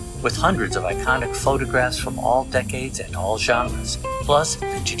emporium with hundreds of iconic photographs from all decades and all genres, plus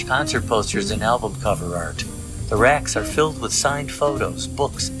vintage concert posters and album cover art. The racks are filled with signed photos,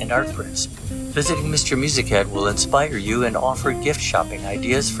 books, and art prints. Visiting Mr. Music Head will inspire you and offer gift shopping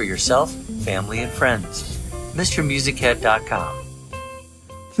ideas for yourself, family, and friends. MrMusicHead.com.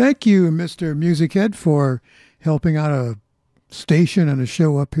 Thank you, Mr. Music Head, for helping out a station and a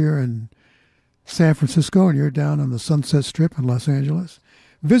show up here in San Francisco, and you're down on the Sunset Strip in Los Angeles.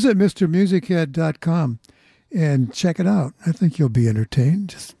 Visit MrMusicHead.com and check it out. I think you'll be entertained,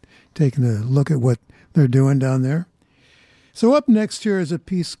 just taking a look at what they're doing down there. So up next here is a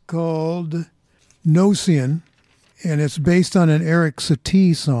piece called Nocian, and it's based on an Eric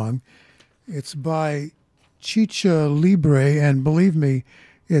Satie song. It's by Chicha Libre, and believe me,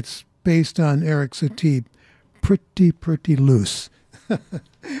 it's based on Eric Satie, pretty loose.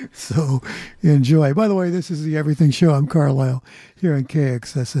 So enjoy. By the way, this is the Everything Show. I'm Carlisle here on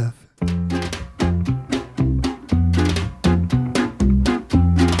KXSF.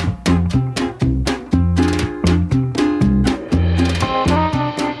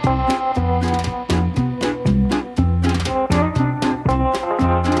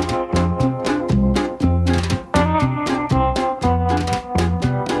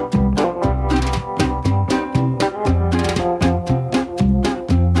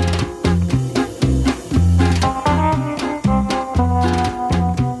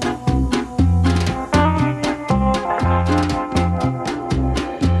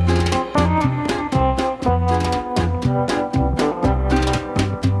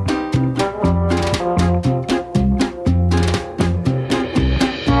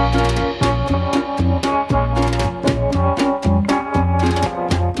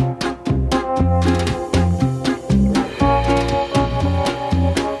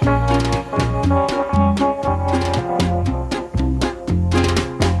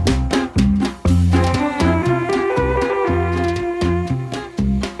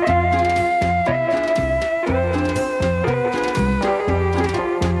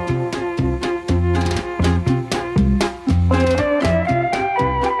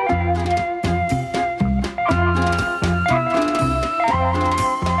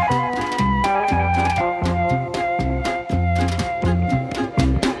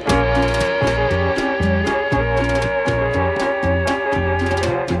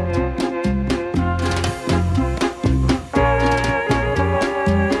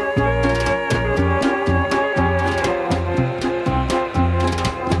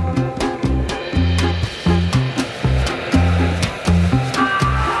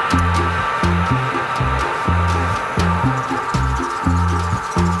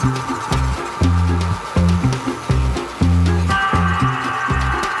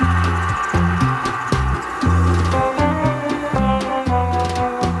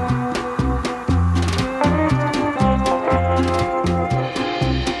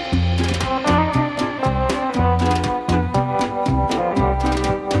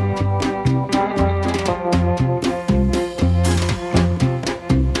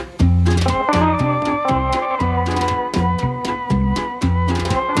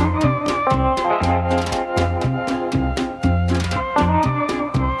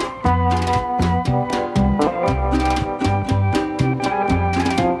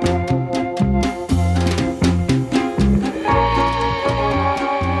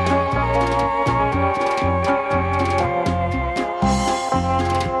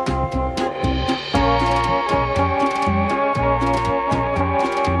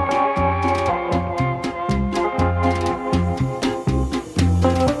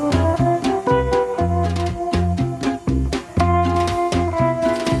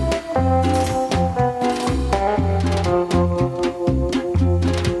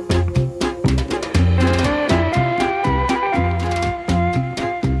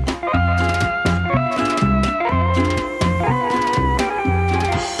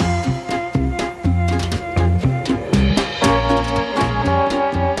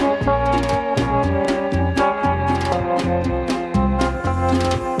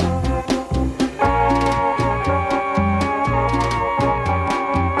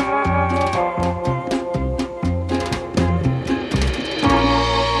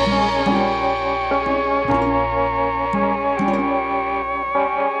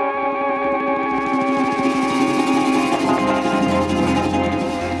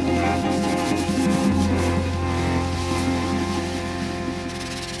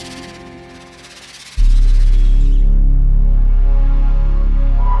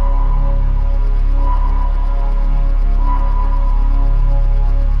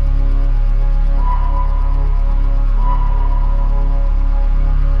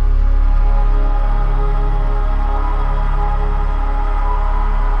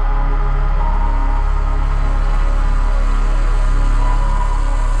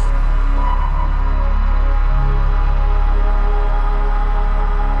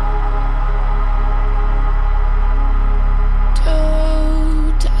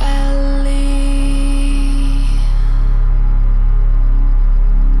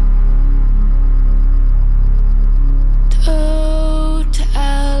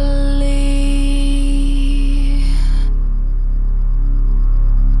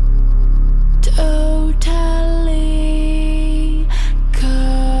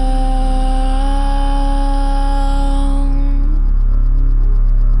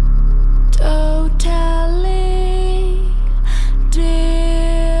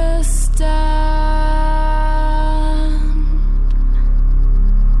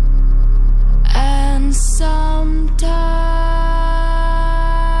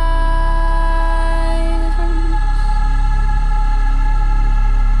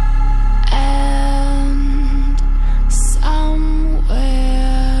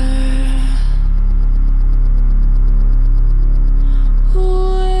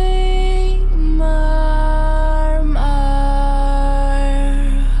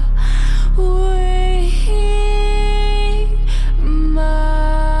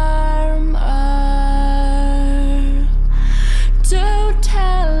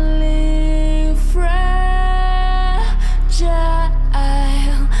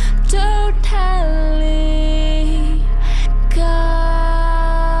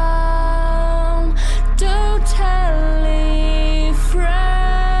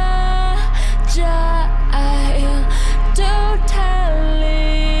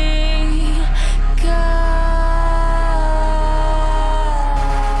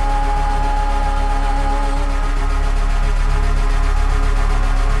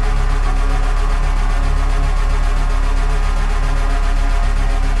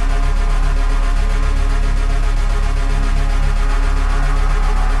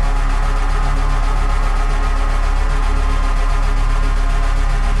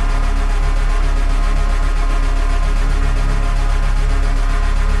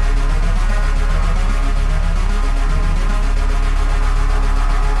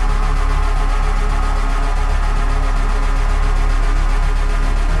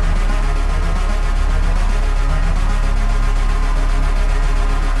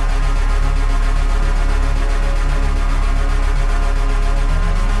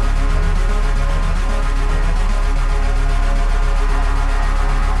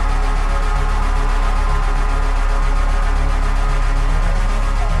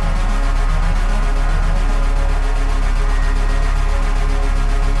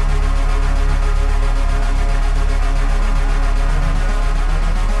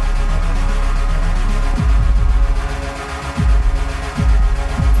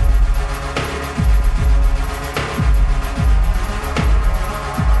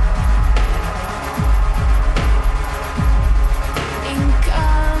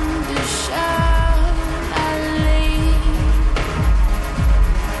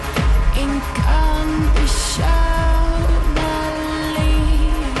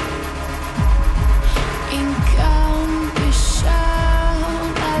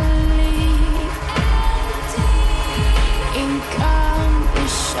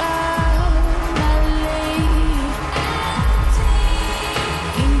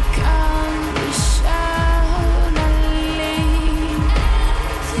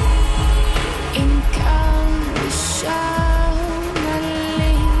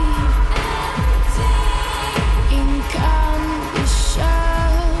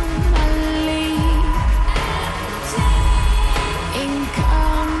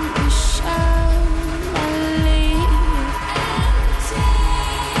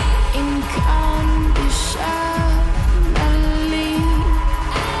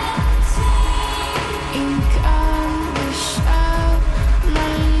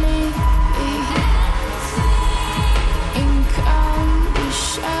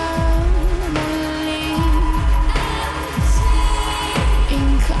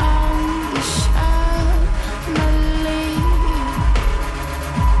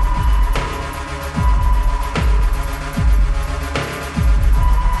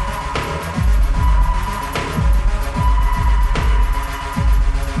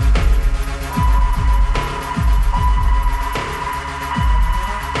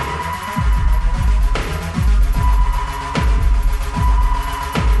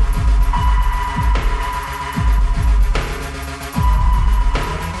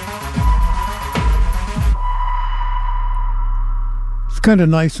 kind of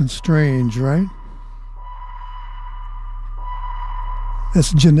nice and strange, right?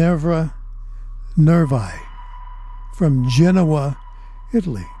 That's Ginevra Nervi from Genoa,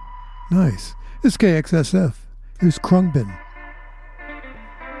 Italy. Nice. This is KXSF. Here's Krungbin.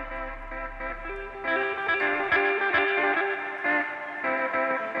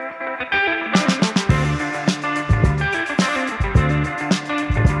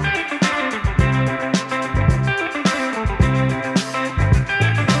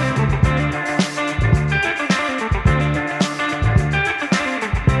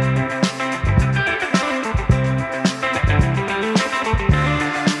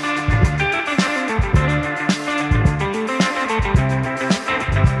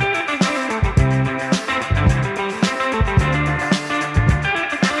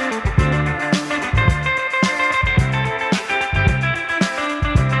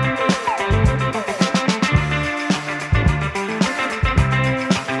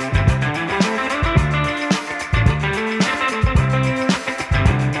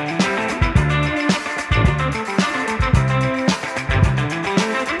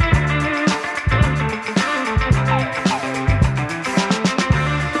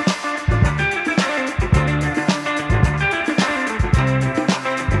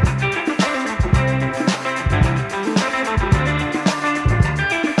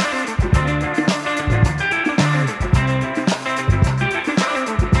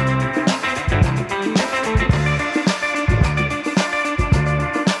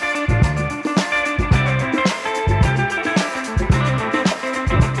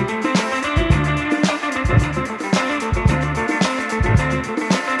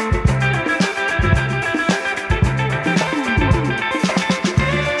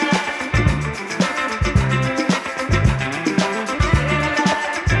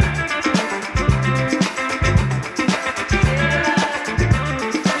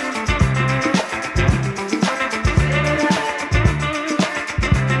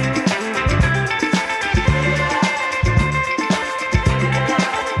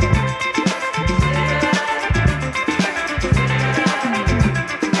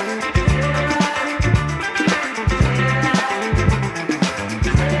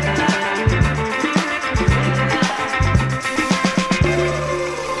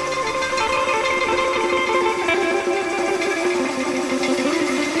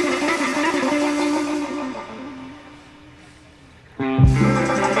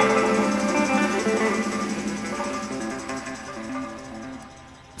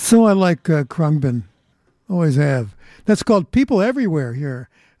 So I like Krungbin, always have. That's called People Everywhere here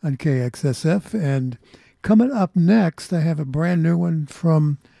on KXSF. And coming up next, I have a brand new one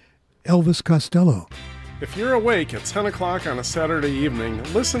from Elvis Costello. If you're awake at 10 o'clock on a Saturday evening,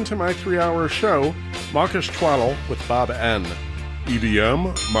 listen to my 3-hour show, Mawkish Twaddle with Bob N.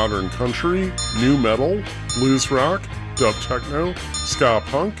 EDM, modern country, new metal, blues rock, dub techno, ska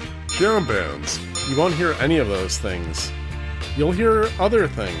punk, jam bands. You won't hear any of those things. You'll hear other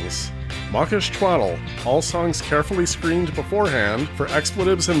things. Mawkish Twaddle, all songs carefully screened beforehand for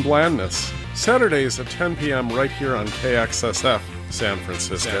expletives and blandness. Saturdays at 10 p.m. right here on KXSF, San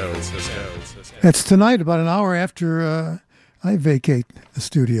Francisco. That's tonight, about an hour after I vacate the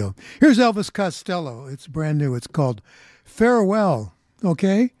studio. Here's Elvis Costello. It's brand new. It's called Farewell,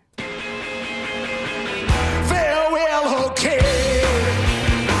 okay? Farewell, okay.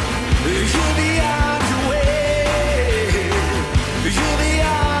 You're beyond your way. You're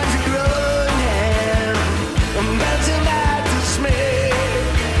beyond your growing hand. I'm melting at dismay.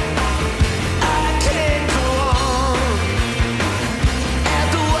 I can't go on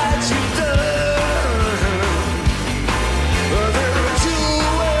after what you've done. There are two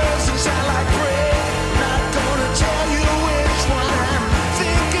words that sound like prayer. Not gonna tell you which one I'm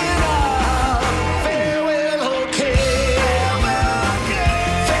thinking.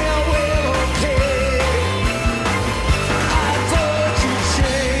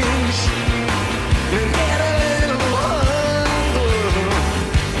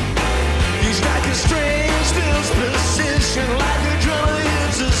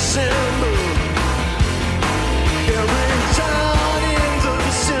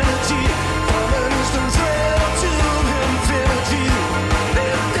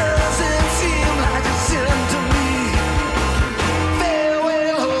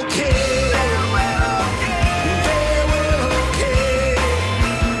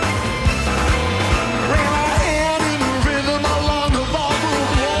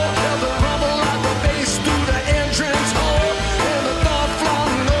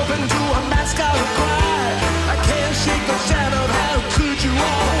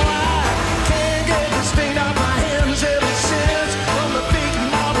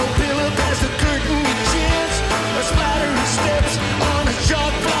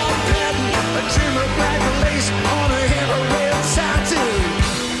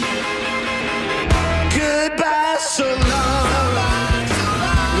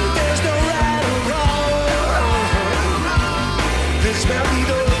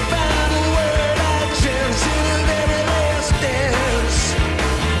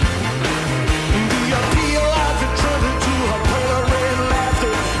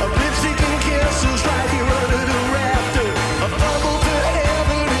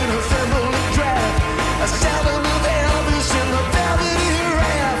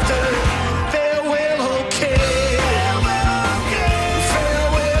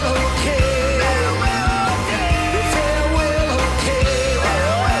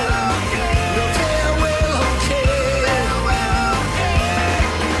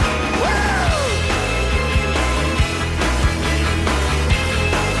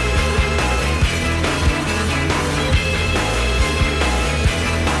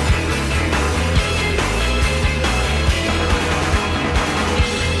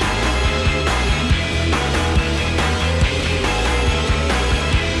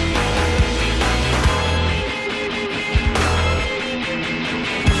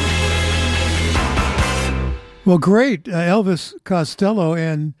 Well, great. Elvis Costello,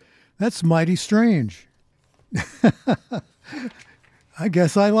 and that's mighty strange. I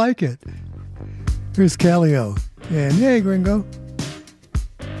guess I like it. Here's Calio, and hey, Gringo.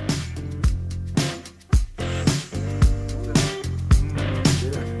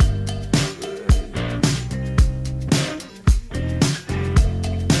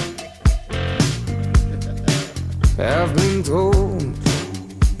 I've been told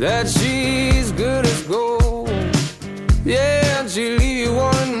that she's good as gold. Yeah, and she'll leave you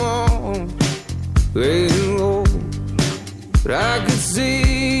wanting more, laying low. But I could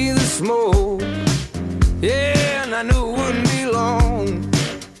see the smoke, yeah, and I knew it wouldn't be long.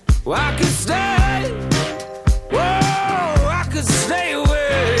 Well, I could stay, whoa, I could stay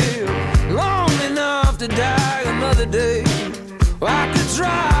away long enough to die another day. Well, I could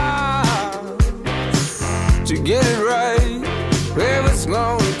try to get it right, baby, it's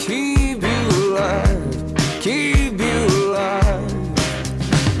gonna keep you alive, keep you alive.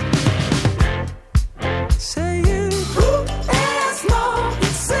 Saying, who is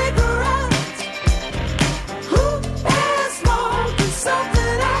smoking cigarettes? Who is smoking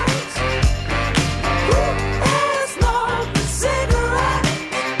something else? Who is smoking cigarettes?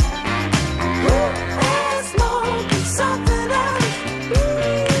 Who is smoking something else?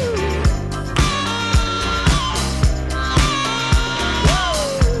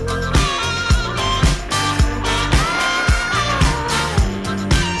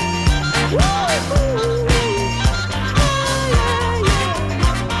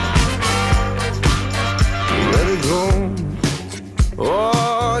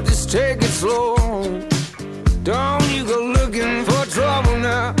 Oh, just take it slow. Don't you go looking for trouble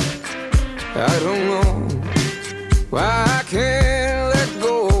now. I don't know why I can't let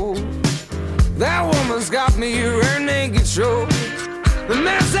go. That woman's got me her naked show. The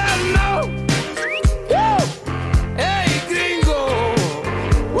man said no. Woo! Hey, gringo.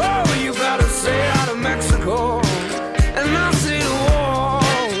 Whoa, you better stay out of Mexico. And I'll say the war.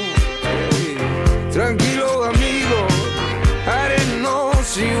 Hey, tranquilo, amigo. I didn't know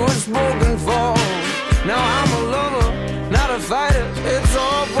she was spoken for. Now I'm a lover, not a fighter. It's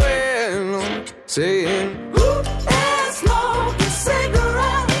all bueno. Saying, who is smoking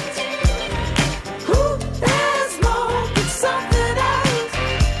cigarettes? Who is smoking something else?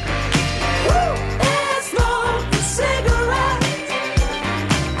 Who is smoking cigarettes?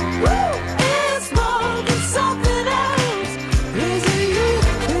 Who is smoking something else? Is it you?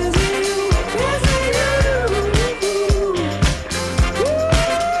 Is it you? Is it you?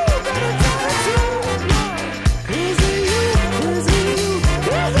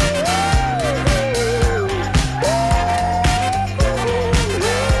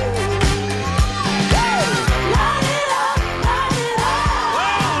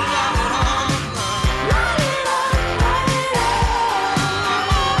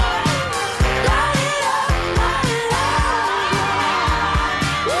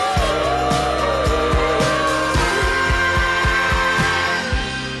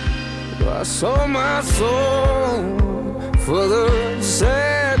 I sold my soul for the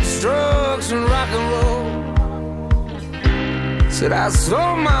sad drugs and rock and roll. Said I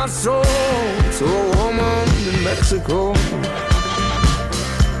sold my soul to a woman in Mexico.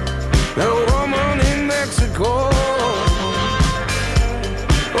 That woman in Mexico.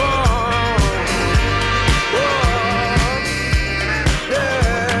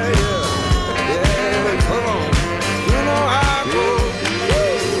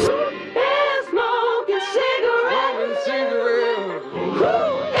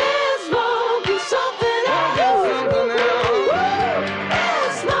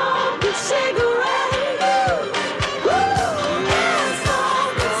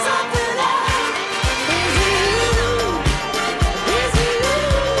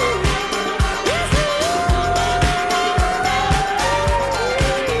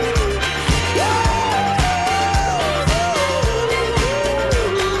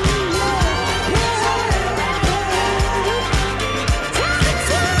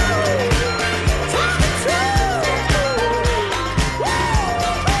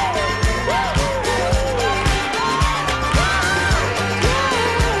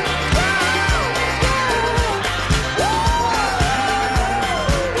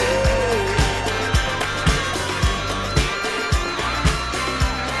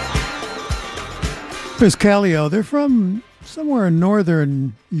 There's Calio. They're from somewhere in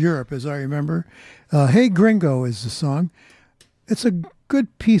northern Europe, as I remember. Hey Gringo is the song. It's a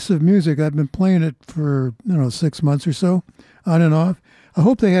good piece of music. I've been playing it for, 6 months or so, on and off. I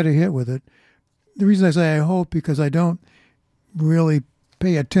hope they had a hit with it. The reason I say I hope, because I don't really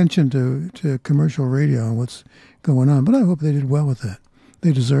pay attention to commercial radio and what's going on. But I hope they did well with that.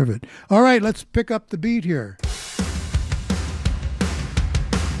 They deserve it. All right, let's pick up the beat here.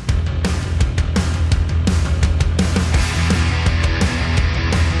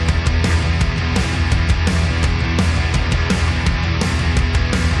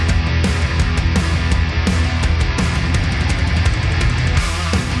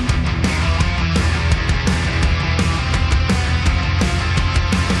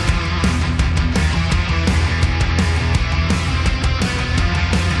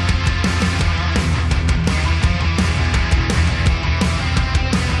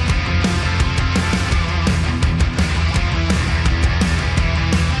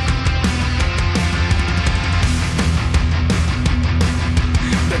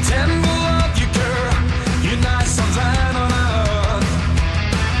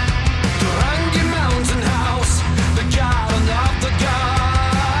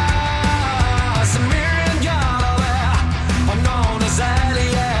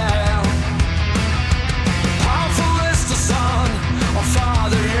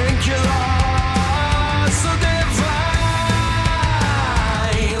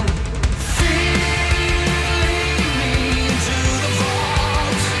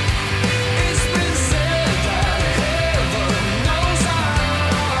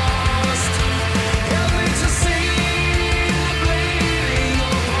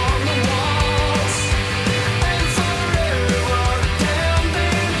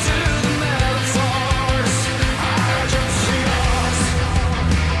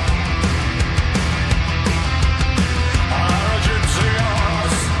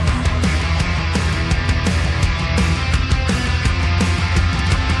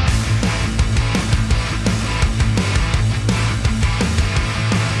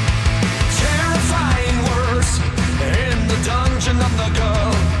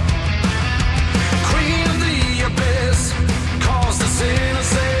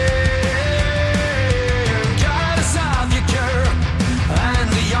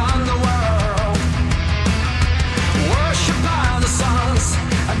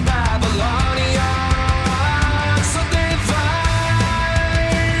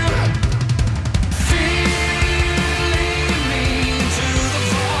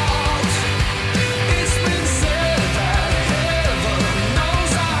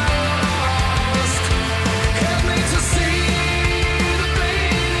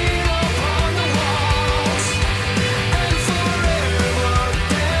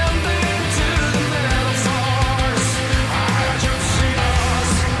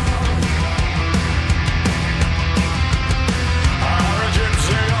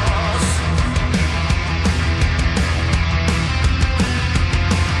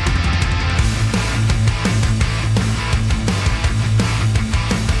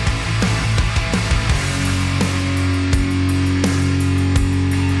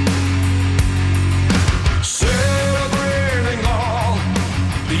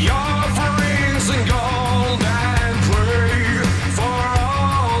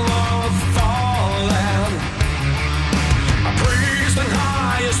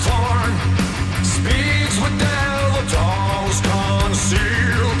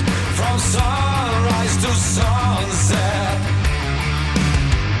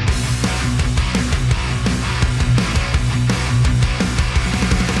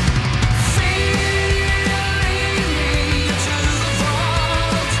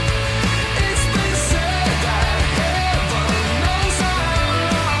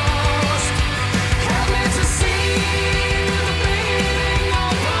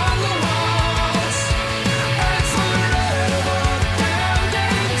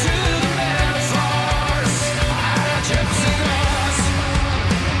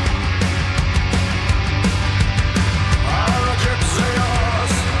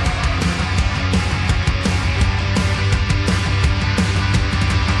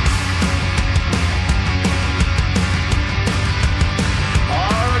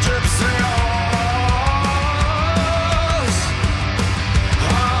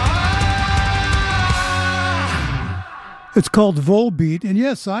 It's called Volbeat, and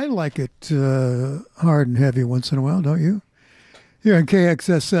yes, I like it hard and heavy once in a while, don't you? Here on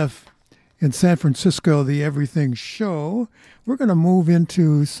KXSF in San Francisco, the Everything Show, we're going to move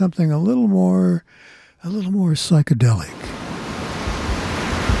into something a little more psychedelic.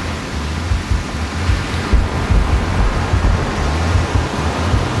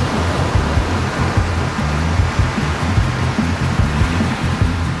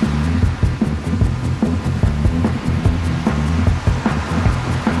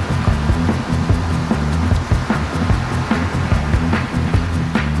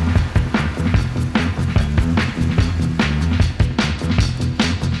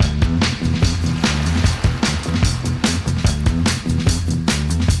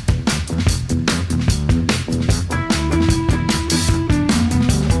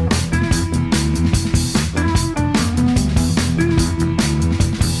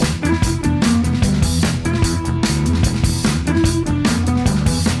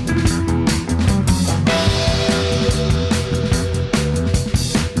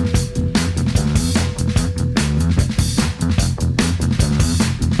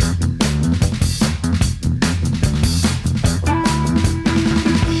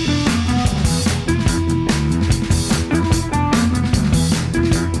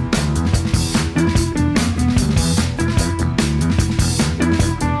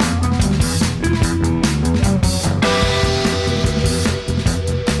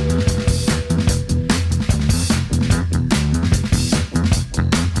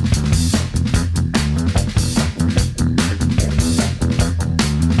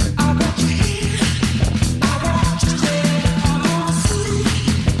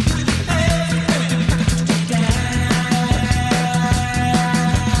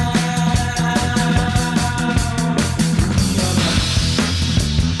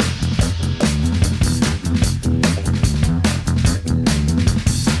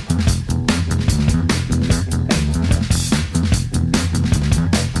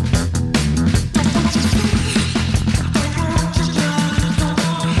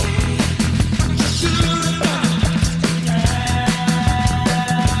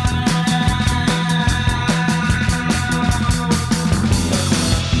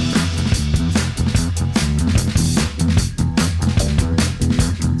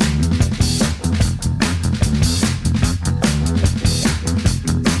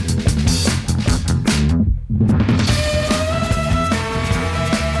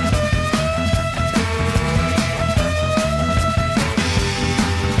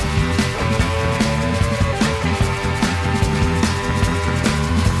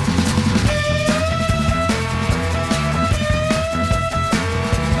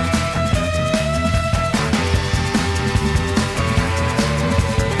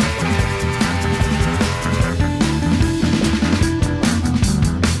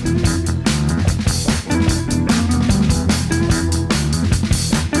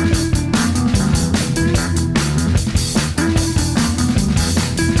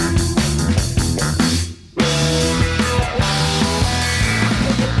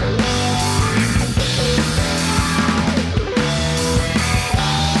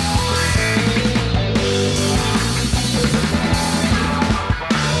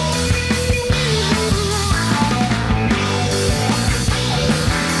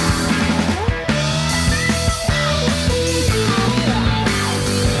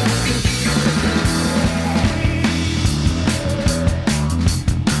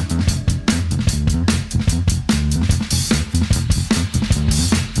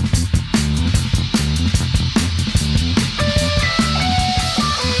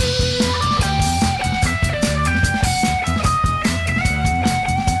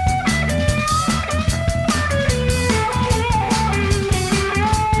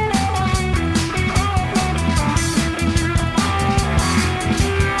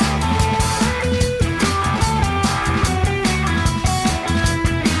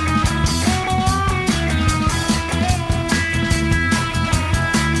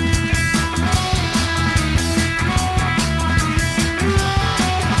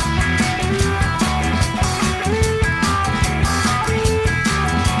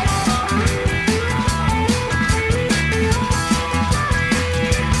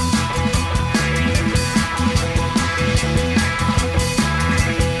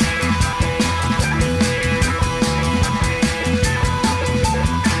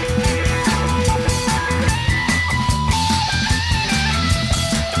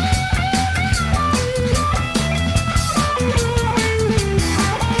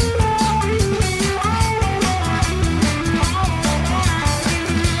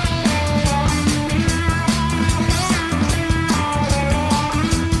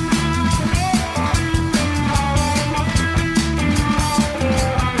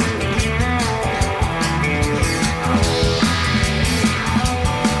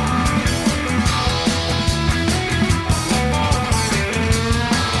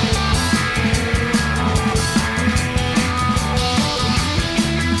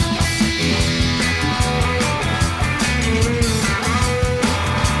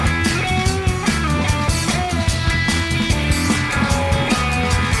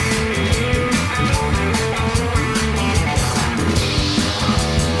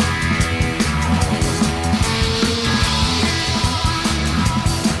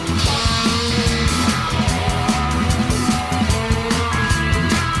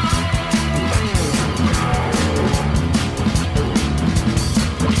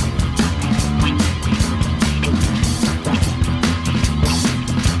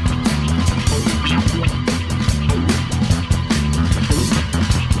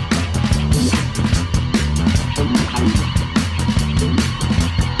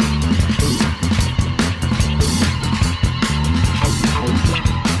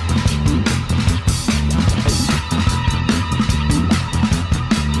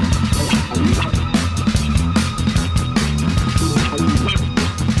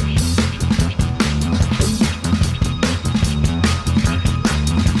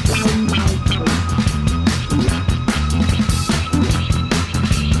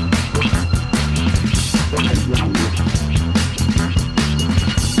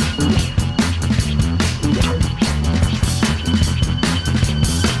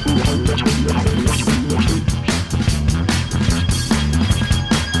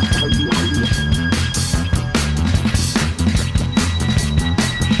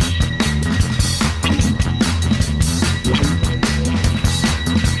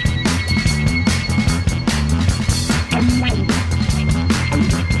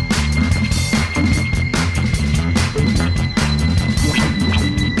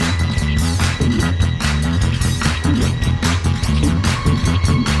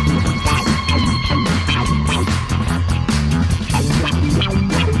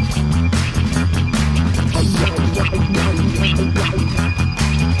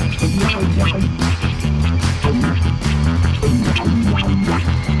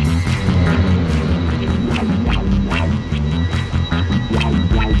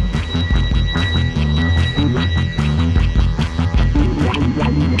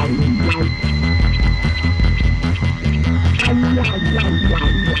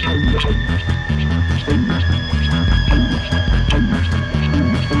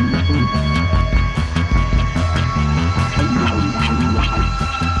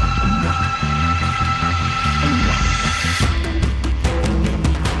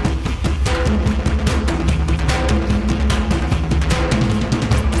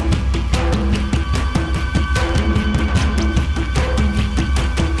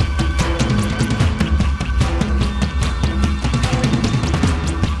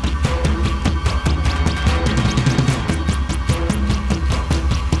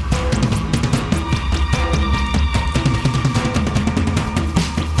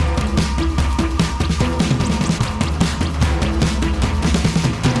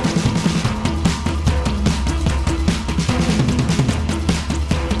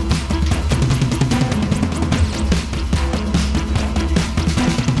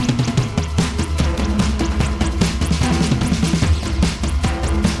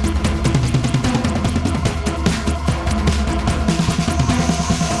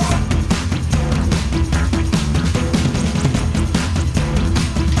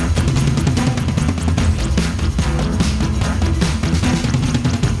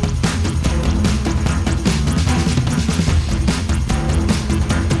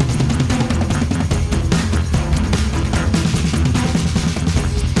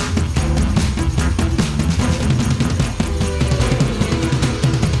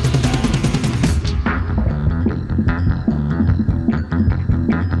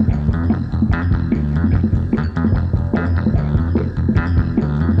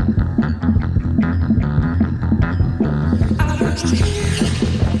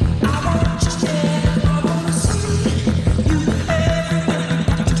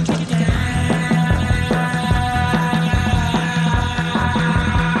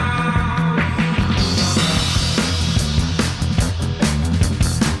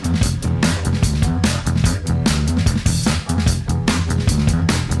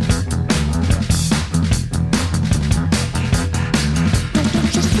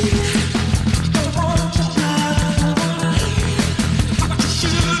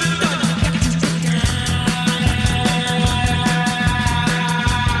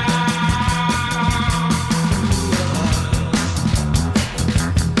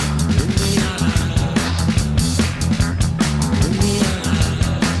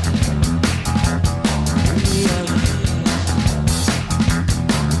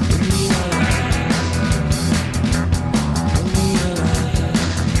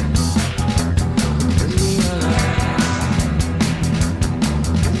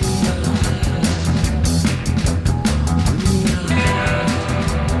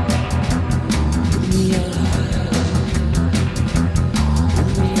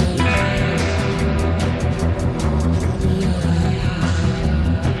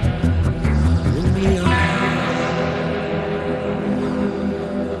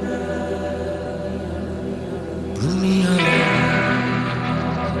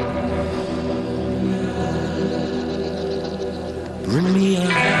 Bring me your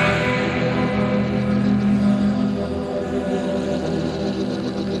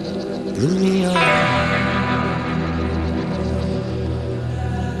Bring me your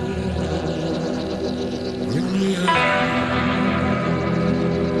Bring me your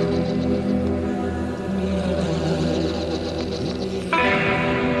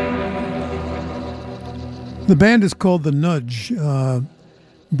The band is called The Nudge.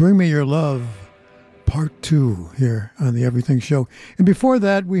 Bring Me Your Love, Part 2 here on the Everything Show. And before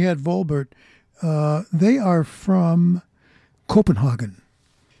that, we had Volbert. They are from Copenhagen.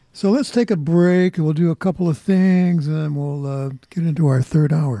 So let's take a break, and we'll do a couple of things, and then we'll get into our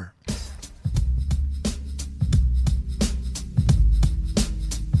third hour.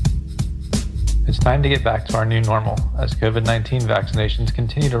 It's time to get back to our new normal. As COVID-19 vaccinations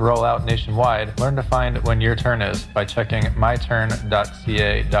continue to roll out nationwide, learn to find when your turn is by checking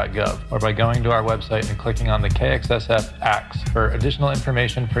myturn.ca.gov or by going to our website and clicking on the KXSF ACTS for additional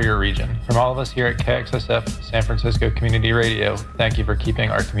information for your region. From all of us here at KXSF San Francisco Community Radio, thank you for keeping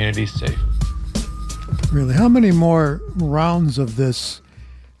our communities safe. Really, how many more rounds of this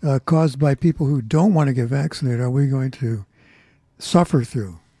caused by people who don't want to get vaccinated are we going to suffer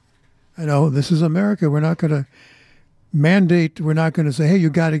through? I know this is America. We're not going to mandate. We're not going to say, "Hey, you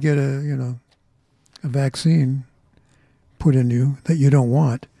got to get a vaccine put in you that you don't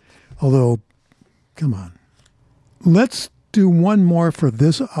want." Although, come on, let's do one more for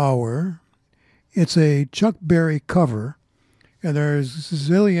this hour. It's a Chuck Berry cover, and there's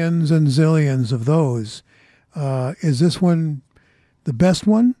zillions and zillions of those. Is this one the best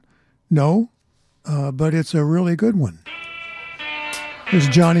one? No, but it's a really good one. Here's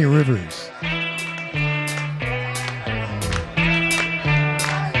Johnny Rivers.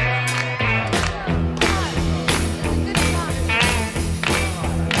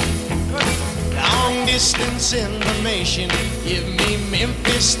 Long distance information, give me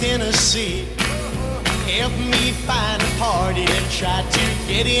Memphis, Tennessee. Help me find a party that tried to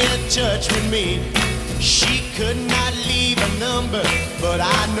get in touch with me. She could not leave a number, but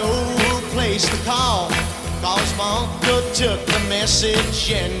I know a place to call. Cause my uncle took the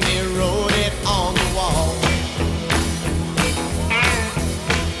message and he wrote it on the wall.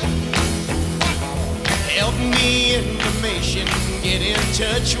 Help me information, get in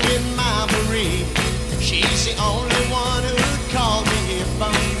touch with my Marie. She's the only one who'd call me here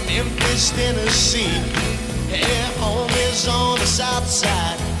from Memphis, Tennessee. Her home is on the south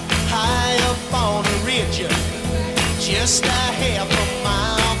side, high up on a ridge, just a half a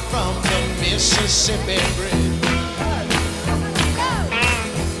mile from the Mississippi Bridge.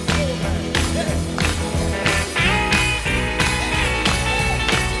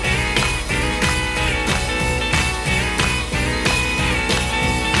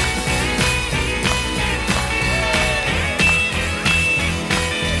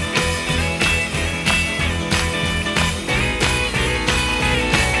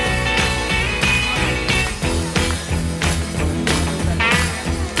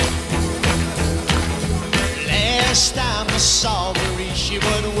 Last time I saw Marie, she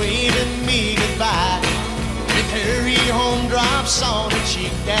was waving me goodbye. With her home drops on her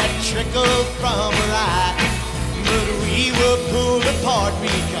cheek that trickled from her eye. But we were pulled apart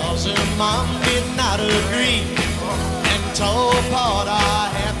because her mom did not agree and tore apart our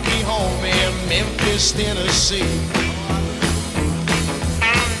happy home in Memphis, Tennessee.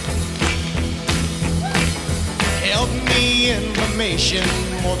 Help me information,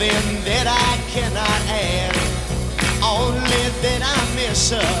 more than that I cannot add. Only that I miss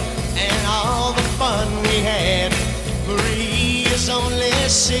her and all the fun we had. Marie is only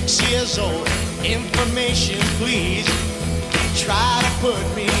 6 years old. Information, please. Try to put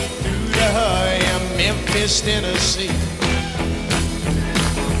me through to her in Memphis, Tennessee.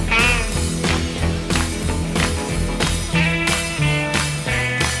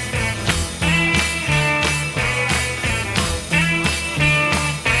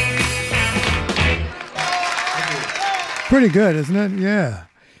 Pretty good, isn't it? Yeah.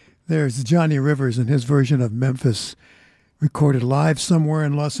 There's Johnny Rivers and his version of Memphis, recorded live somewhere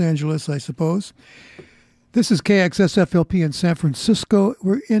in Los Angeles, I suppose. This is KXSFLP in San Francisco.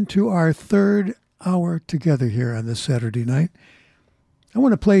 We're into our third hour together here on this Saturday night. I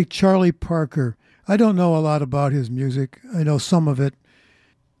want to play Charlie Parker. I don't know a lot about his music. I know some of it.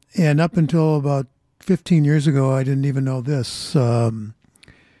 And up until about 15 years ago, I didn't even know this.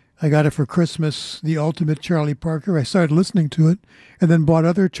 I got it for Christmas, The Ultimate Charlie Parker. I started listening to it and then bought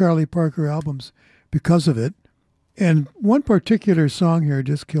other Charlie Parker albums because of it. And one particular song here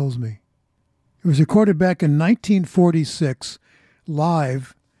just kills me. It was recorded back in 1946,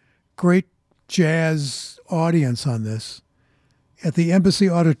 live. Great jazz audience on this. at the Embassy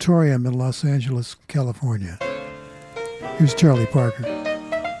Auditorium in Los Angeles, California. Here's Charlie Parker.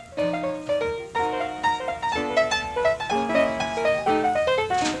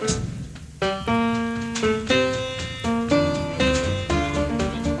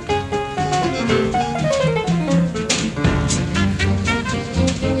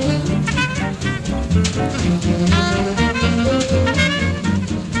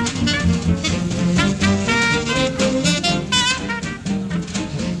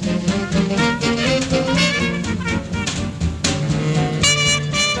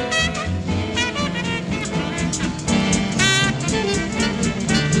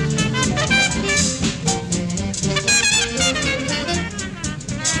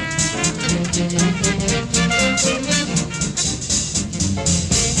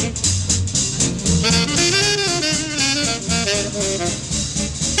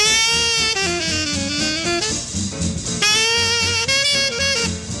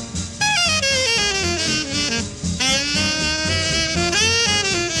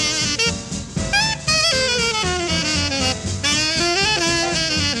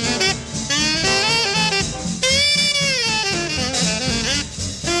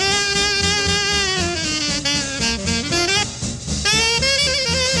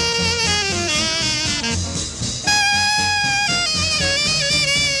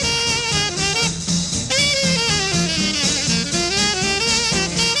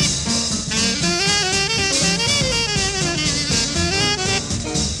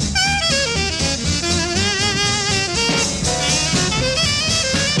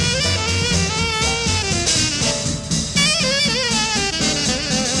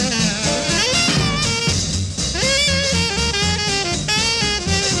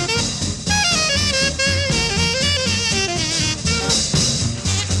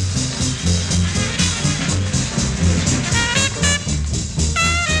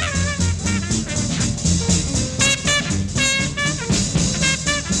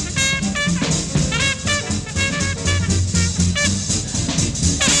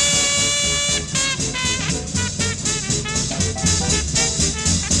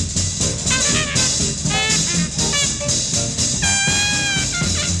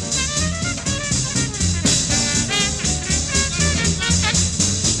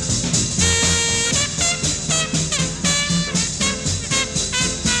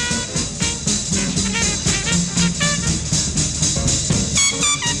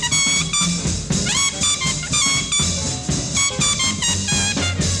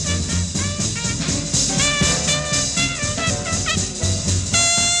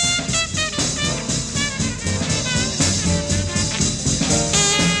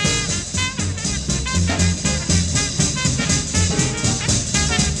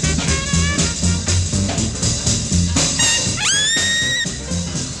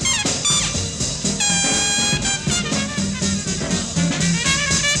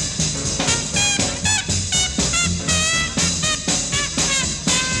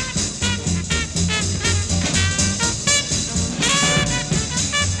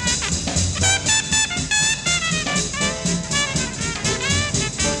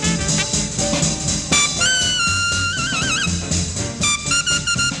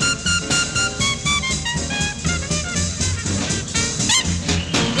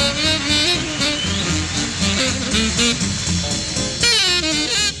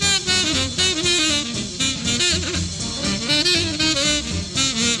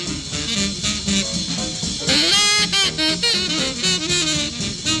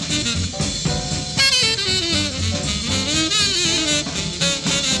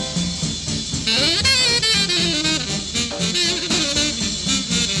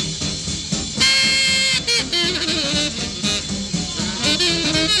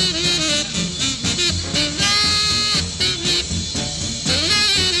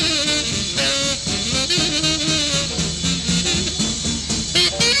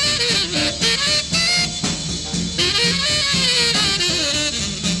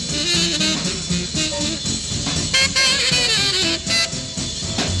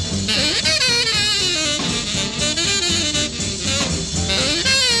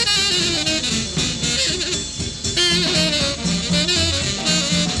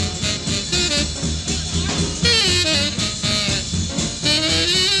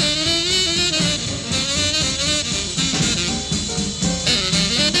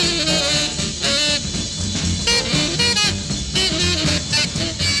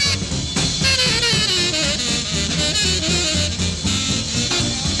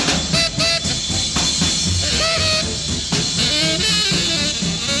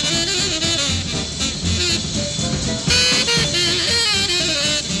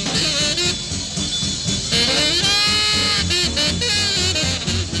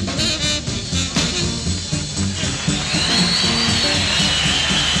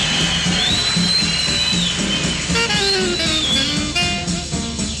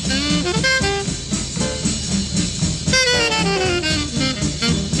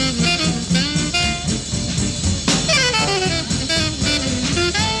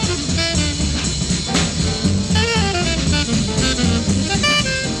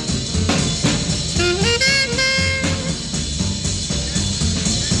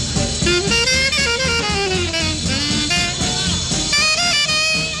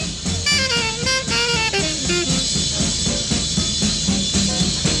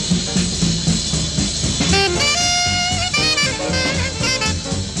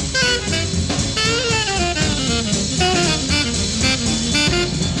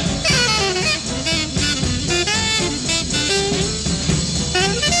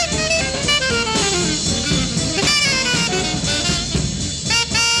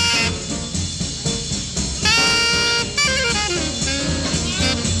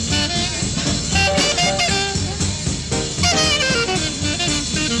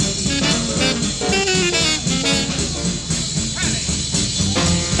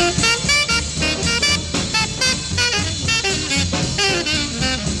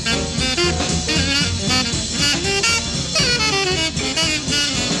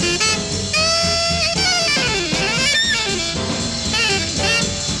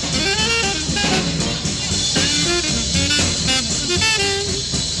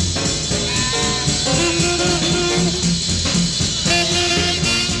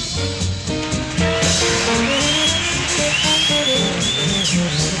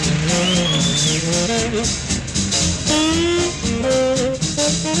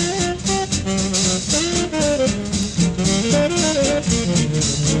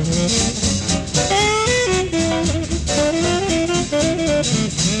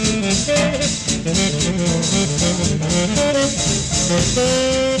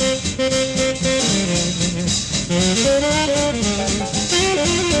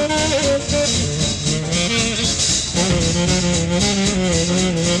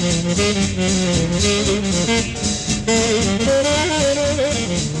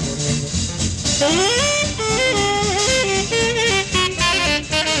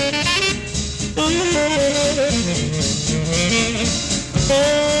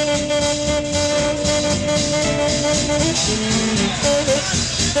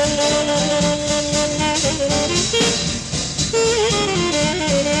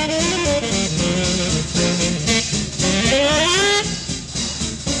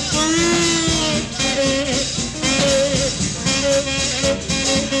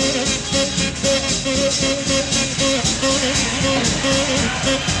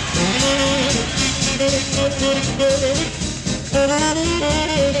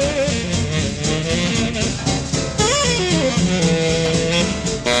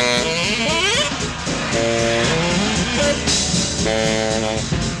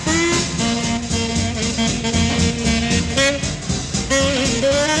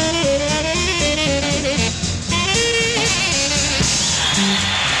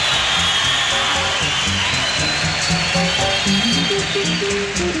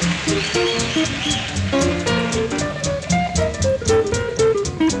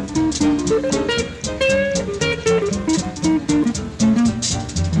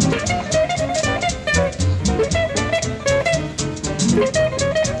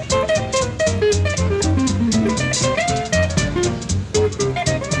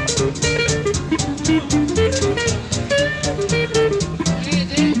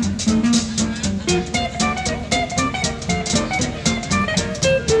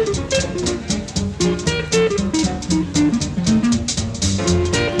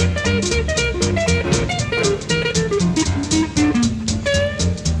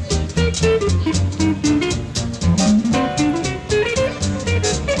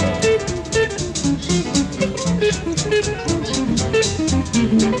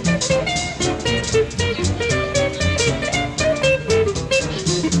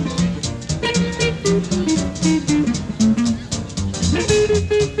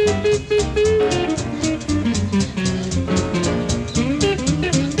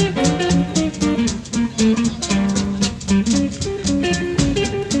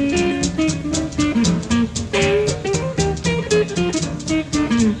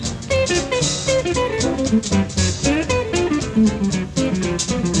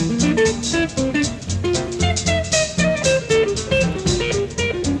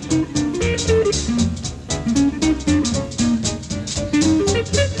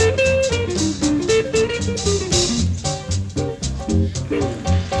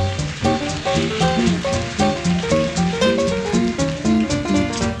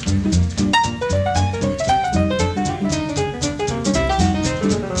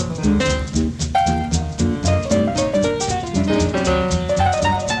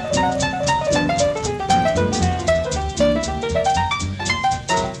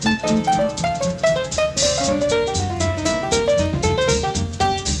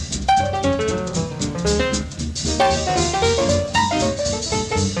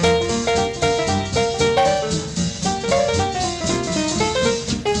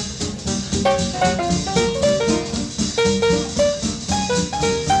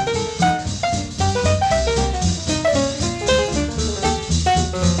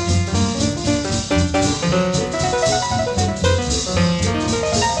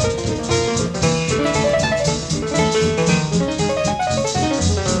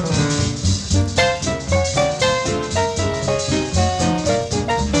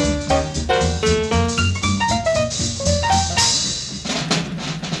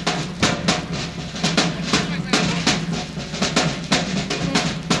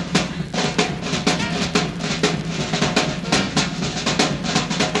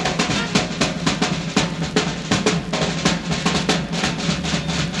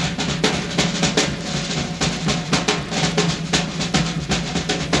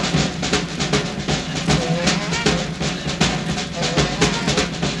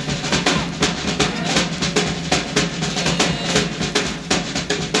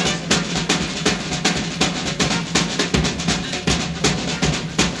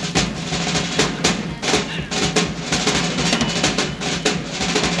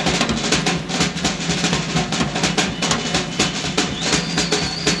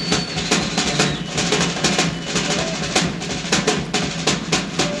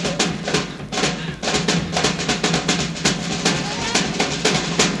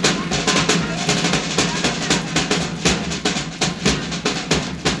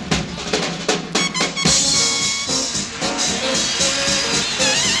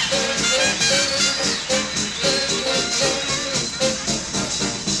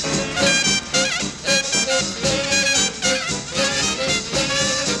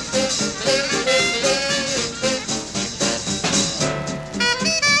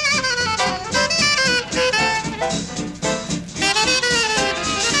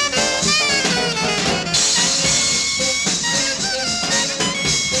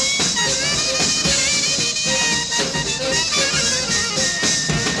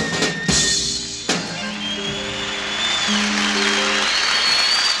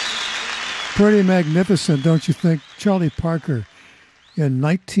 Pretty magnificent, don't you think? Charlie Parker in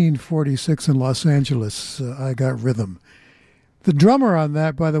 1946 in Los Angeles, I Got Rhythm. The drummer on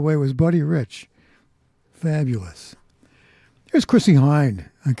that, by the way, was Buddy Rich. Fabulous. Here's Chrissie Hynde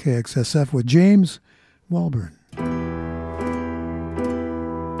on KXSF with James Welborn.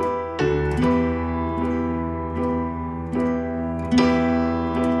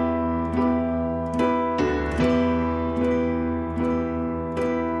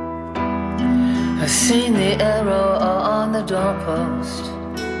 I've seen the arrow on the doorpost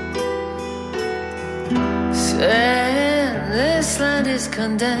saying this land is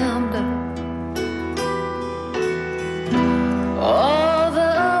condemned, all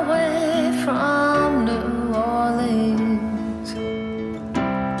the way from New Orleans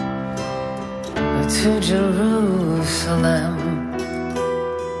to Jerusalem.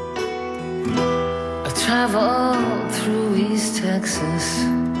 I traveled through East Texas,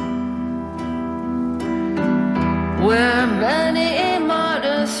 where many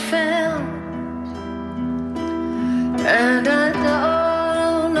martyrs fell, and I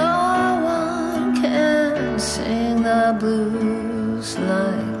know no one can sing the blues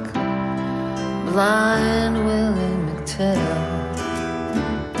like Blind Willie McTell.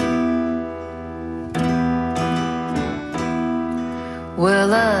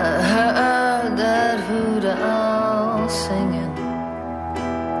 Well, I heard that hoot owl singing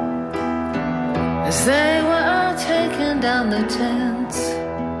as they were taking down the tents.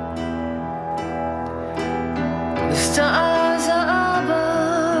 The stars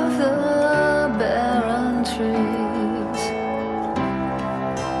above the barren trees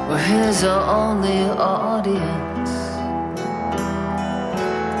were his only audience.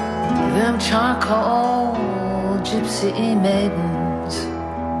 Them charcoal gypsy maidens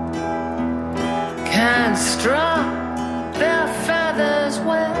can strut their feathers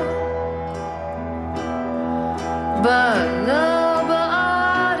well, but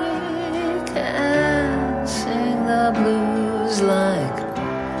nobody can sing the blues like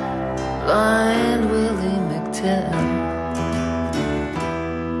Blind Willie McTell.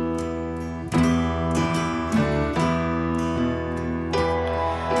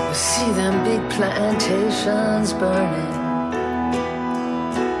 You see them big plantations burning,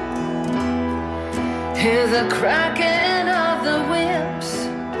 hear the cracking of the whips,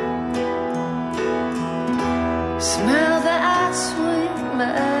 smell that sweet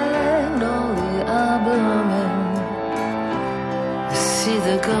magnolia blooming, see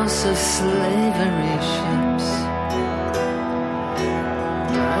the ghosts of slavery ships.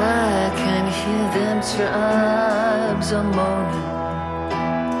 I can hear them tribes a-moaning,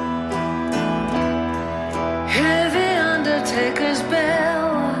 hear the undertaker's bell.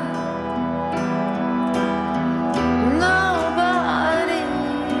 Nobody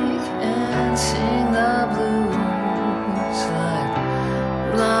can sing the blues like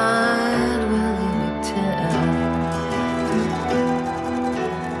Blind Willie McTell.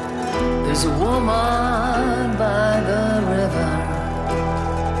 There's a woman by the river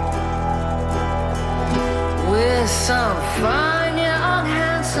with some fine young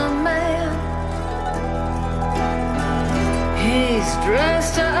handsome man. He's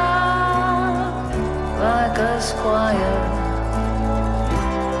dressed up like a squire,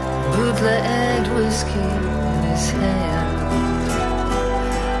 bootlegged whiskey in his hand.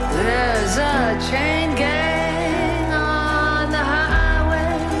 There's a chain gang on the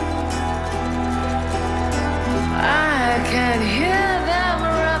highway, I can hear them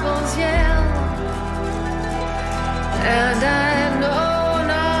rebels yell, and I know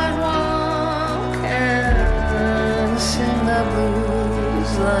not one can sing the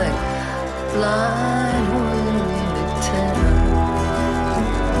blues like Blind Willie McTell.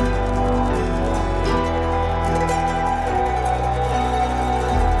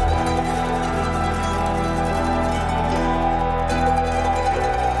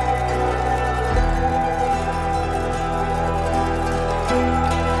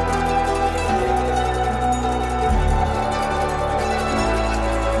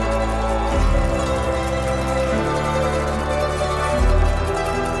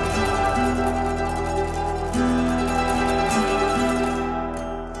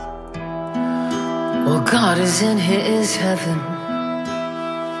 God is in his heaven,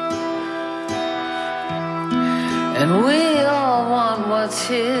 and we all want what's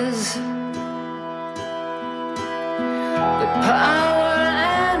his. But power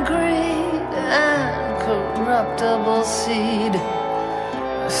and greed and corruptible seed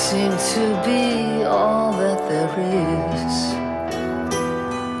seem to be all that there is.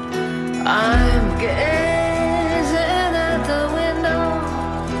 I'm gazing at the window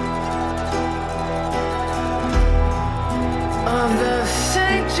of the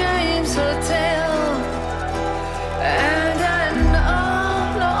St. James Hotel, and I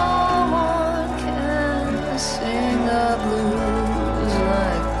know no one can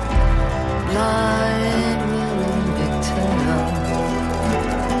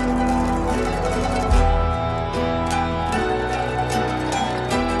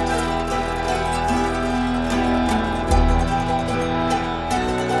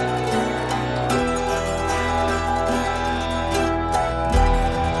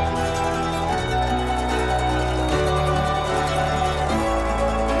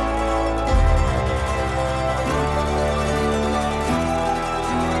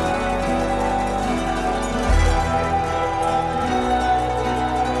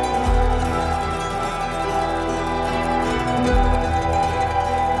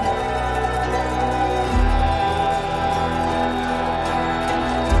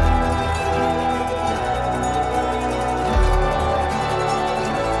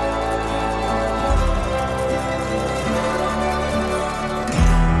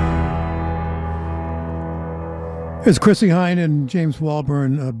It's Chrissie Hynde and James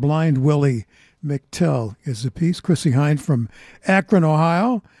Walburn. Blind Willie McTell is the piece. Chrissie Hynde from Akron,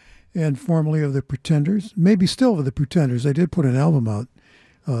 Ohio, and formerly of the Pretenders. Maybe still of the Pretenders. They did put an album out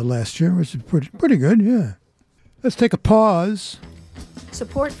last year, which is pretty good, yeah. Let's take a pause.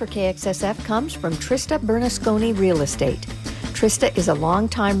 Support for KXSF comes from Trista Bernasconi Real Estate. Trista is a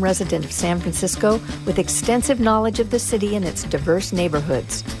longtime resident of San Francisco with extensive knowledge of the city and its diverse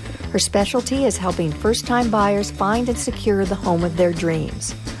neighborhoods. Her specialty is helping first-time buyers find and secure the home of their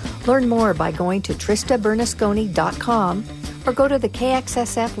dreams. Learn more by going to TristaBernasconi.com or go to the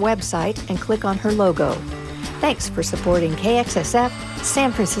KXSF website and click on her logo. Thanks for supporting KXSF,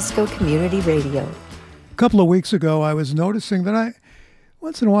 San Francisco Community Radio. A couple of weeks ago, I was noticing that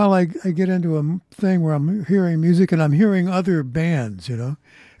once in a while I get into a thing where I'm hearing music and I'm hearing other bands, you know,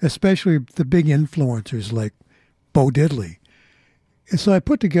 especially the big influencers like Bo Diddley. And so I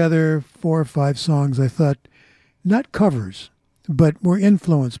put together 4 or 5 songs I thought, not covers, but were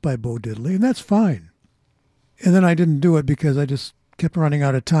influenced by Bo Diddley, and that's fine. And then I didn't do it because I just kept running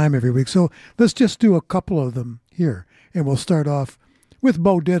out of time every week. So let's just do a couple of them here, and we'll start off with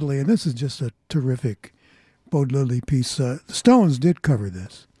Bo Diddley, and this is just a terrific Bo Diddley piece. The Stones did cover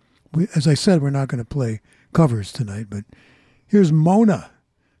this. As I said, we're not going to play covers tonight, but here's Mona,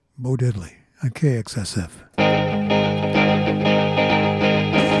 Bo Diddley on KXSF.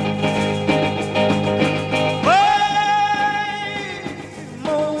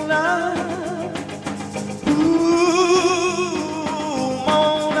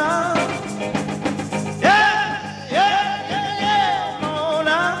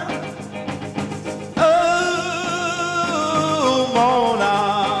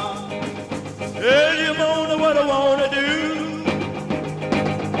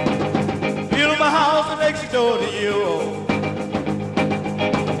 Door to you.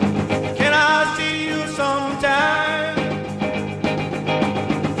 Can I see you sometime?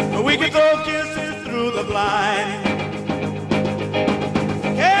 We can throw kisses through the blind.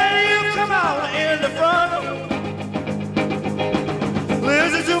 Can you come out in the front?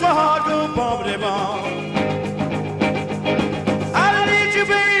 Listen to my heart go bumpity bump. I need you,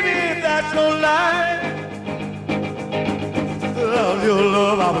 baby, if that's no lie. Without your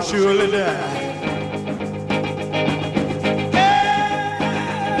love, I will surely die.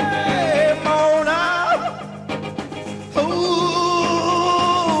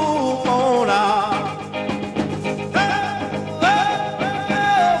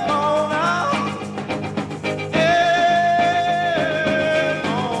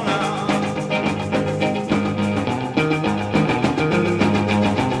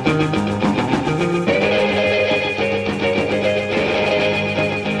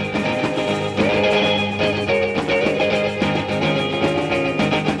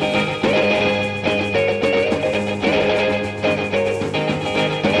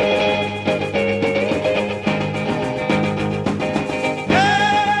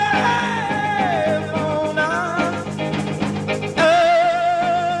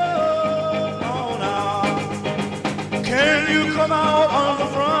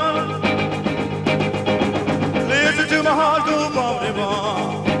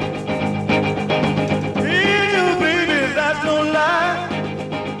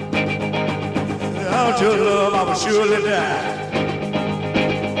 Your love, I will surely die.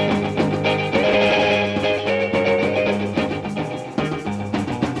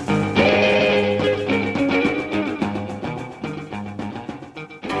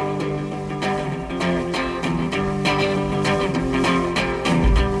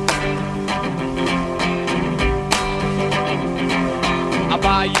 I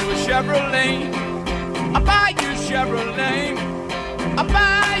buy you a Chevrolet. I buy you a Chevrolet. I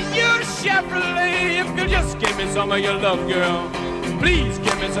buy you a Chevrolet. If you just give me some of your love, girl. Please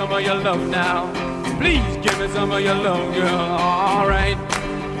give me some of your love now. Please give me some of your love, girl. All right.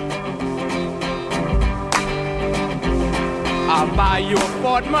 I'll buy you a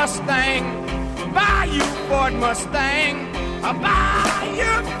Ford Mustang. Buy you a Ford Mustang. I'll buy you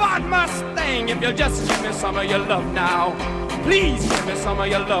a Ford Mustang. If you'll just give me some of your love now. Please give me some of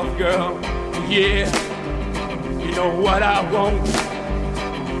your love, girl. Yeah. You know what I want.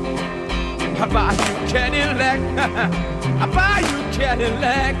 I buy you Cadillac. I buy you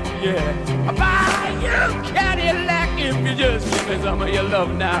Cadillac, yeah. I buy you Cadillac if you just give me some of your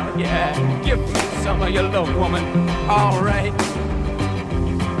love now, yeah. Give me some of your love, woman. All right.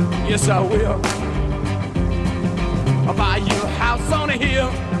 Yes, I will. I'll buy you a house on a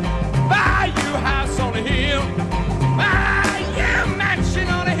hill. Buy you a house on a hill. Buy you a mansion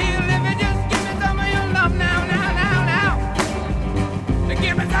on a hill if you just give me some of your love now, now.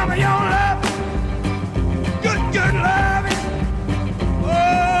 Give me some of your love. Good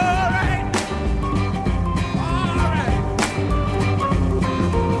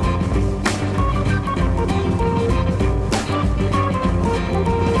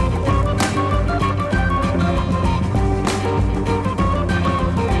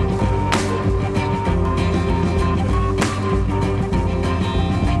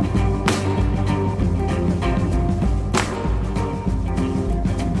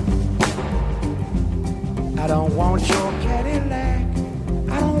I don't want your Cadillac.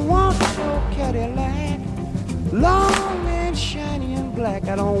 I don't want your Cadillac. Long and shiny and black.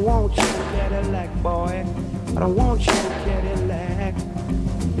 I don't want your Cadillac, boy. I don't want your Cadillac.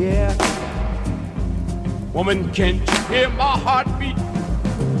 Yeah. Woman, can't you hear my heartbeat?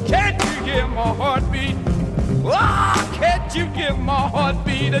 Can't you hear my heartbeat? Ah, can't you hear my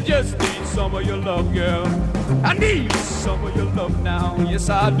heartbeat? I just need some of your love, girl. I need some of your love now. Yes,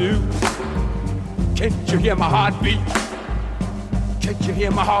 I do. Can't you hear my heartbeat? Can't you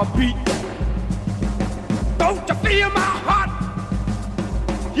hear my heartbeat? Don't you feel my heart?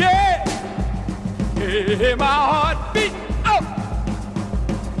 Yeah. Hear my heartbeat. Oh.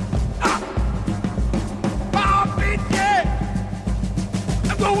 Ah. My heartbeat, yeah.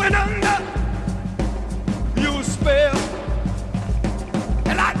 I'm going under your spell.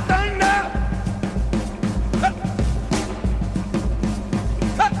 And like thunder.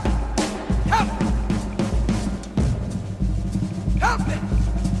 Help me!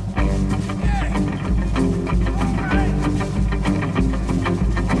 Yeah. All right.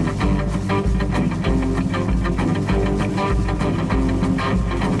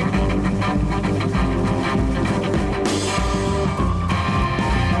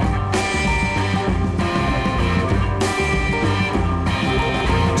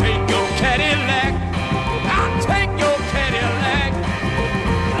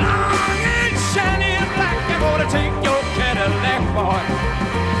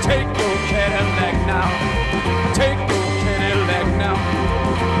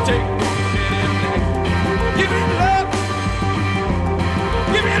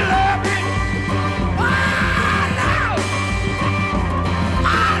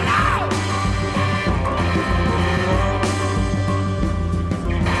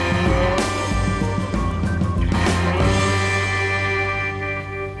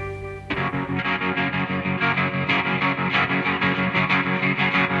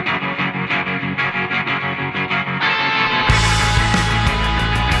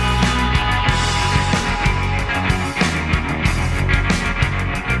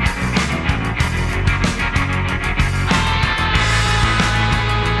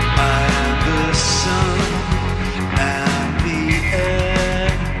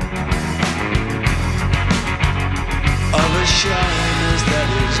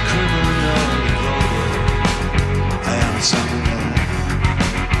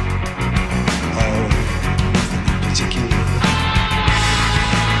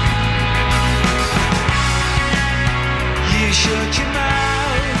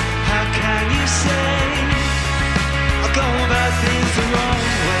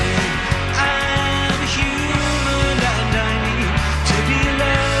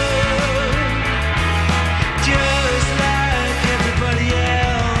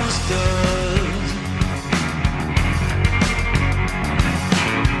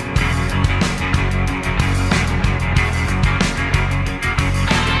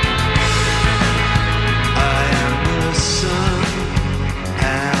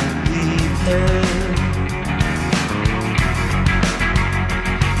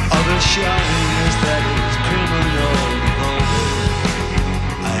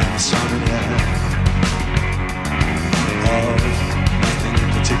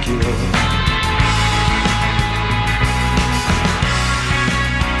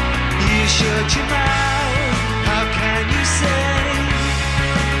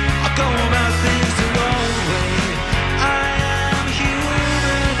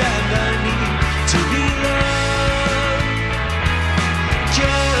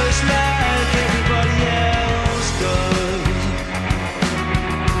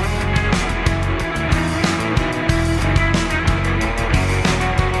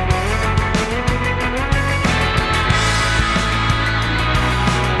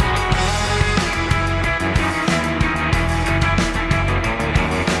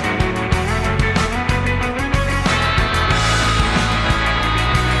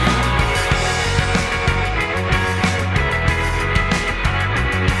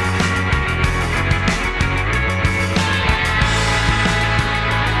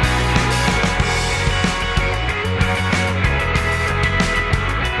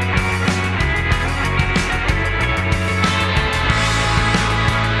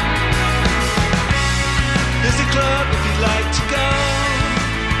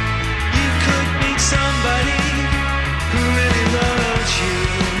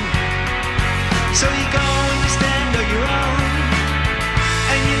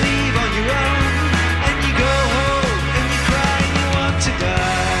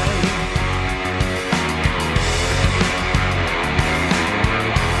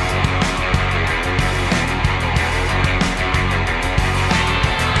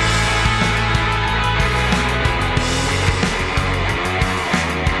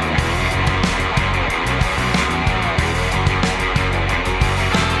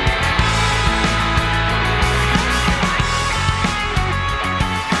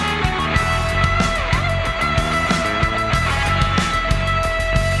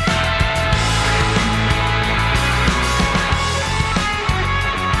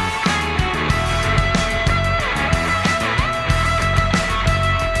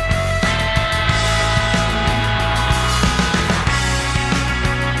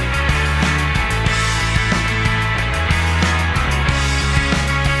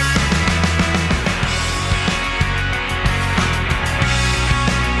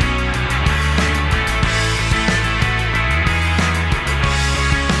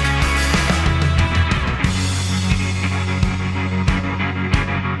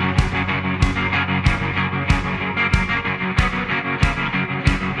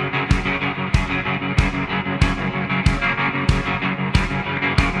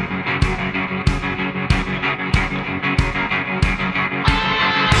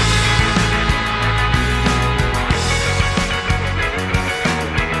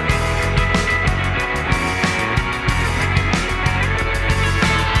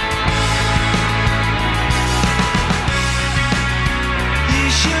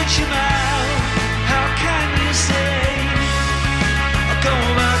 shut your mouth. How can you say I go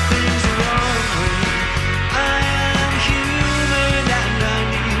about things the wrong way? I am human and I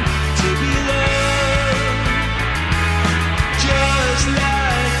need to be loved, just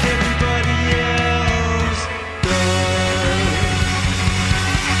like everybody else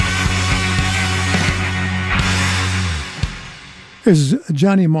does. There's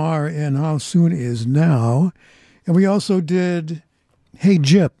Johnny Marr and How Soon Is Now. And we also did Hey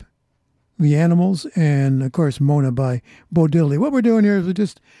Gyp, The Animals, and of course Mona by Bo Diddley. What we're doing here is we're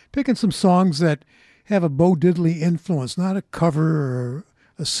just picking some songs that have a Bo Diddley influence, not a cover or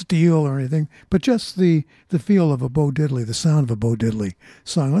a steal or anything, but just the feel of a Bo Diddley, the sound of a Bo Diddley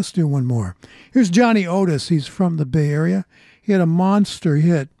song. Let's do one more. Here's Johnny Otis. He's from the Bay Area. He had a monster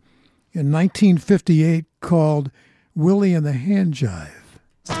hit in 1958 called Willie and the Hand Jive.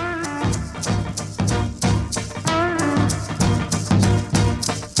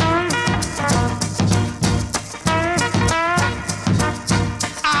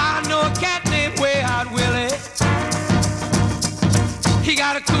 I know a cat named Way Out Willie. He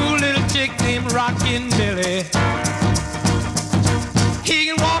got a cool little chick named Rockin' Billy. He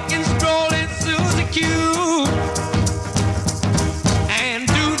can walk and stroll in Susie Q and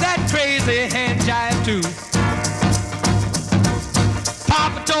do that crazy hand jive too.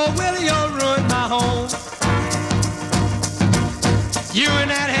 Papa told Willie, you'll ruin my home. You and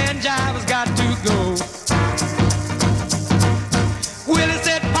that hand jive has got to go. Willie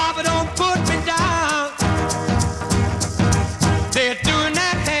said, Papa, don't put me down. They're doing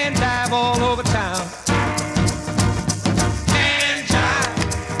that hand jive all over town. Hand jive,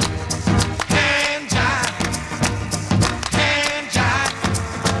 hand jive, hand jive,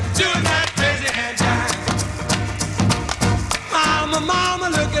 doing that crazy hand jive. Mama,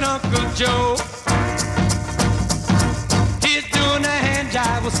 look at Uncle Joe. He's doing that hand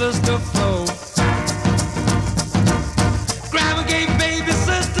jive with Sister Flo. Grandma gave baby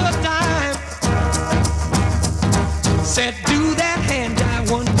sister a dime. Said, do that hand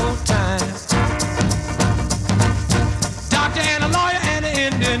jive one more time. Doctor and a lawyer and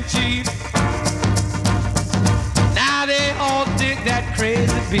an Indian chief. Now they all dig that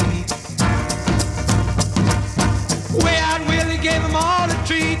crazy beat. Way Out Willie gave them all a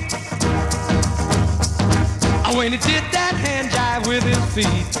treat when he did that hand jive with his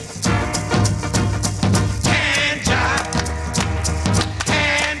feet. Hand jive,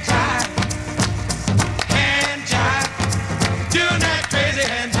 hand jive, hand jive, doing that crazy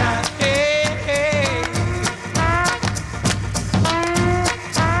hand jive. Hey, hey.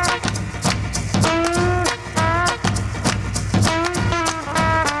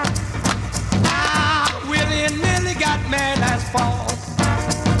 Willie and Millie got mad last fall.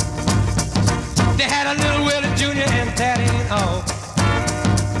 They had a little Willie Jr. and Daddy and all.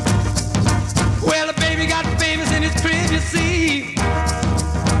 Well, the baby got famous in his previous scene,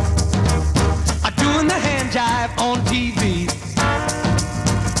 doing the hand jive on TV.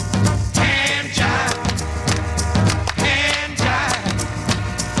 Hand jive, hand jive,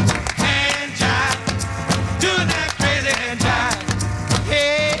 hand jive, doing that crazy hand jive.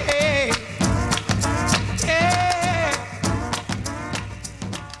 Hey, hey, hey.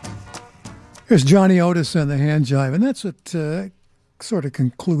 There's Johnny Otis and the Hand Jive, and that's what sort of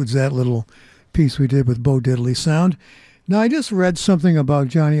concludes that little piece we did with Bo Diddley sound. Now, I just read something about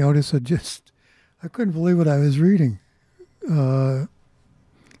Johnny Otis. I couldn't believe what I was reading. So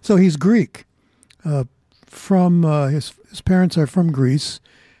he's Greek. From his parents are from Greece,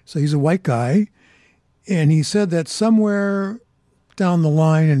 so he's a white guy. And he said that somewhere down the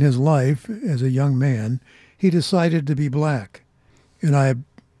line in his life, as a young man, he decided to be black. And I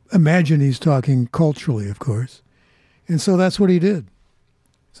imagine he's talking culturally, of course. And so that's what he did.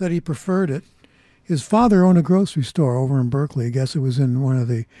 Said he preferred it. His father owned a grocery store over in Berkeley. I guess it was in one of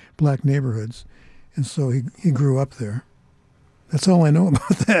the black neighborhoods. And so he grew up there. That's all I know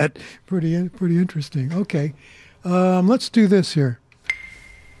about that. Pretty interesting. Okay, let's do this here.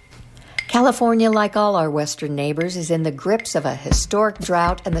 California, like all our western neighbors, is in the grips of a historic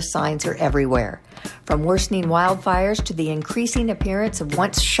drought, and the signs are everywhere. From worsening wildfires to the increasing appearance of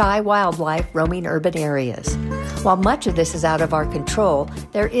once shy wildlife roaming urban areas. While much of this is out of our control,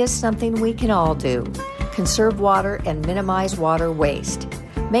 there is something we can all do. Conserve water and minimize water waste.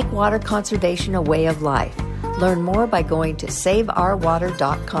 Make water conservation a way of life. Learn more by going to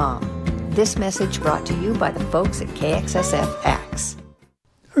saveourwater.com. This message brought to you by the folks at KXSF-X.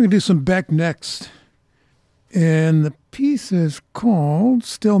 We're going to do some Beck next. And the piece is called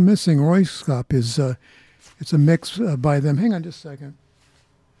Still Missing Royskop. It's a mix by them. Hang on just a second.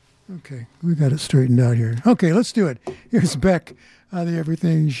 Okay, we got it straightened out here. Okay, let's do it. Here's Beck The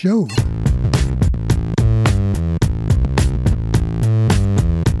Everything Show.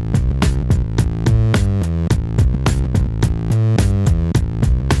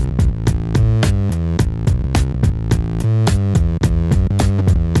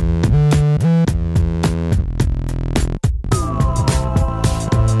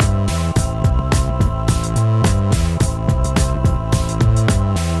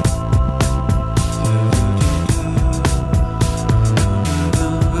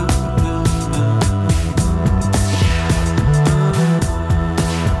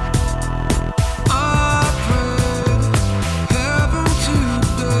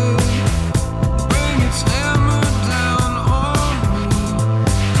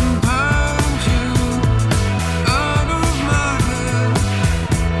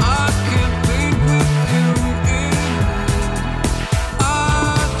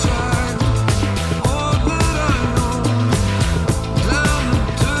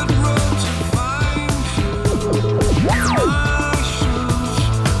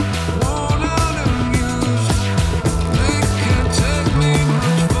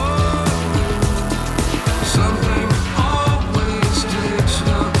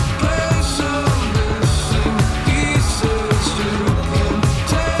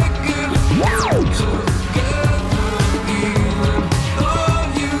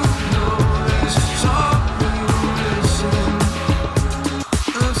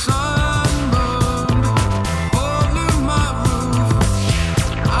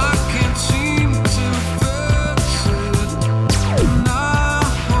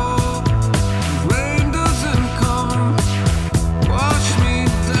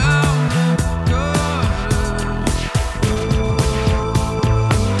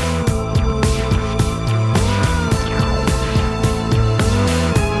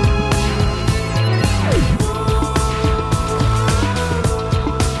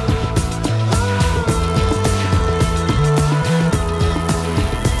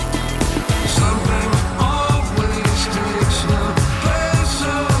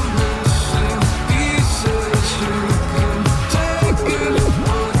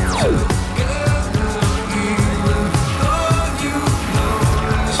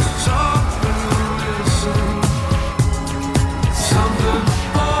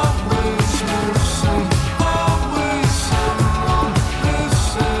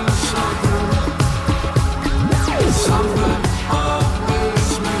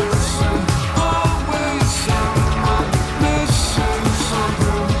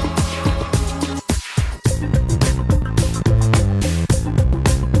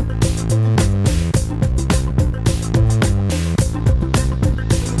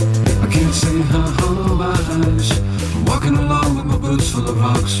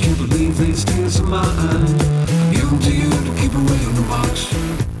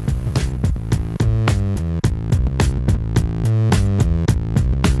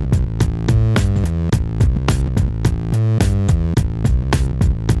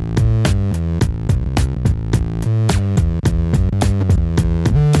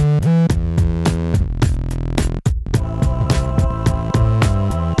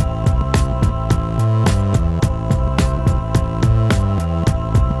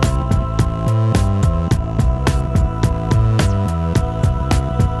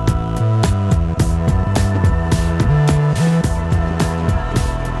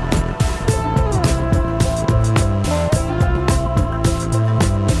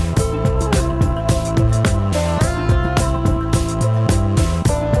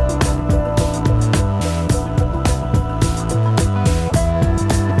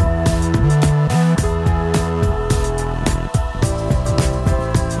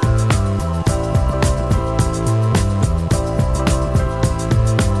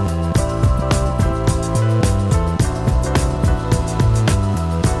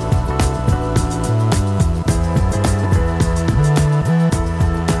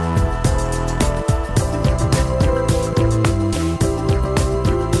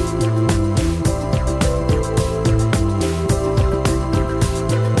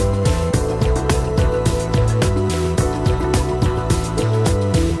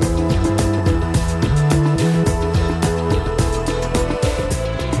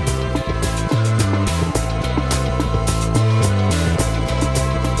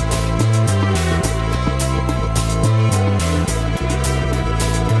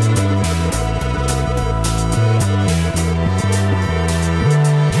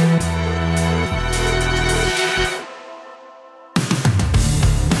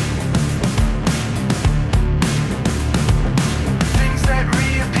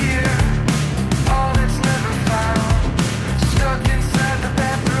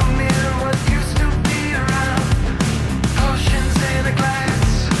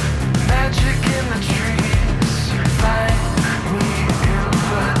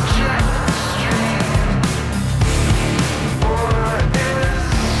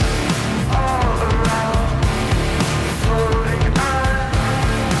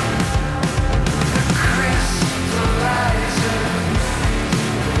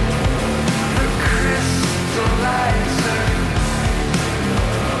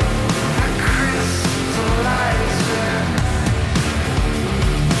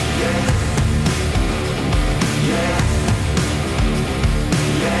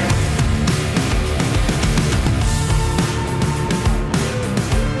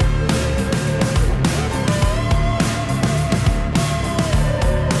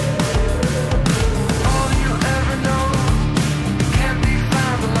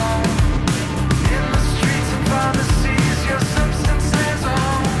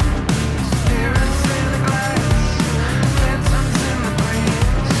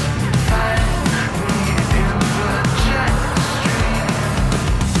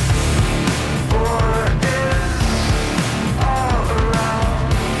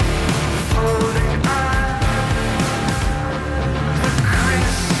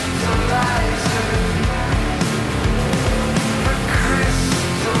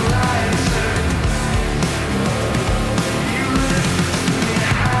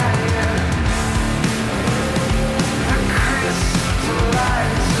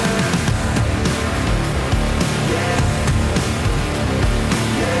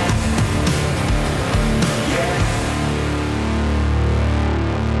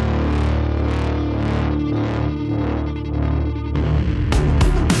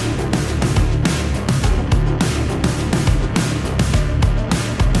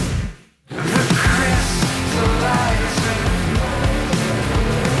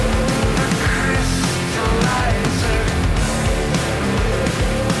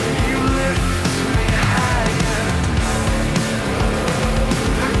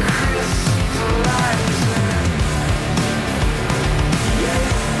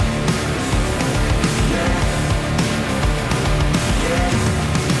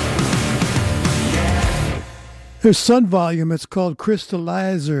 There's Sun Volume. It's called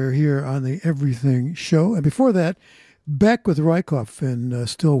Crystallizer here on the Everything Show. And before that, Beck with Rykoff and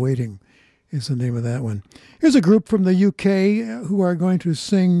Still Waiting is the name of that one. Here's a group from the UK who are going to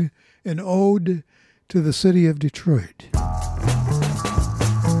sing an ode to the city of Detroit.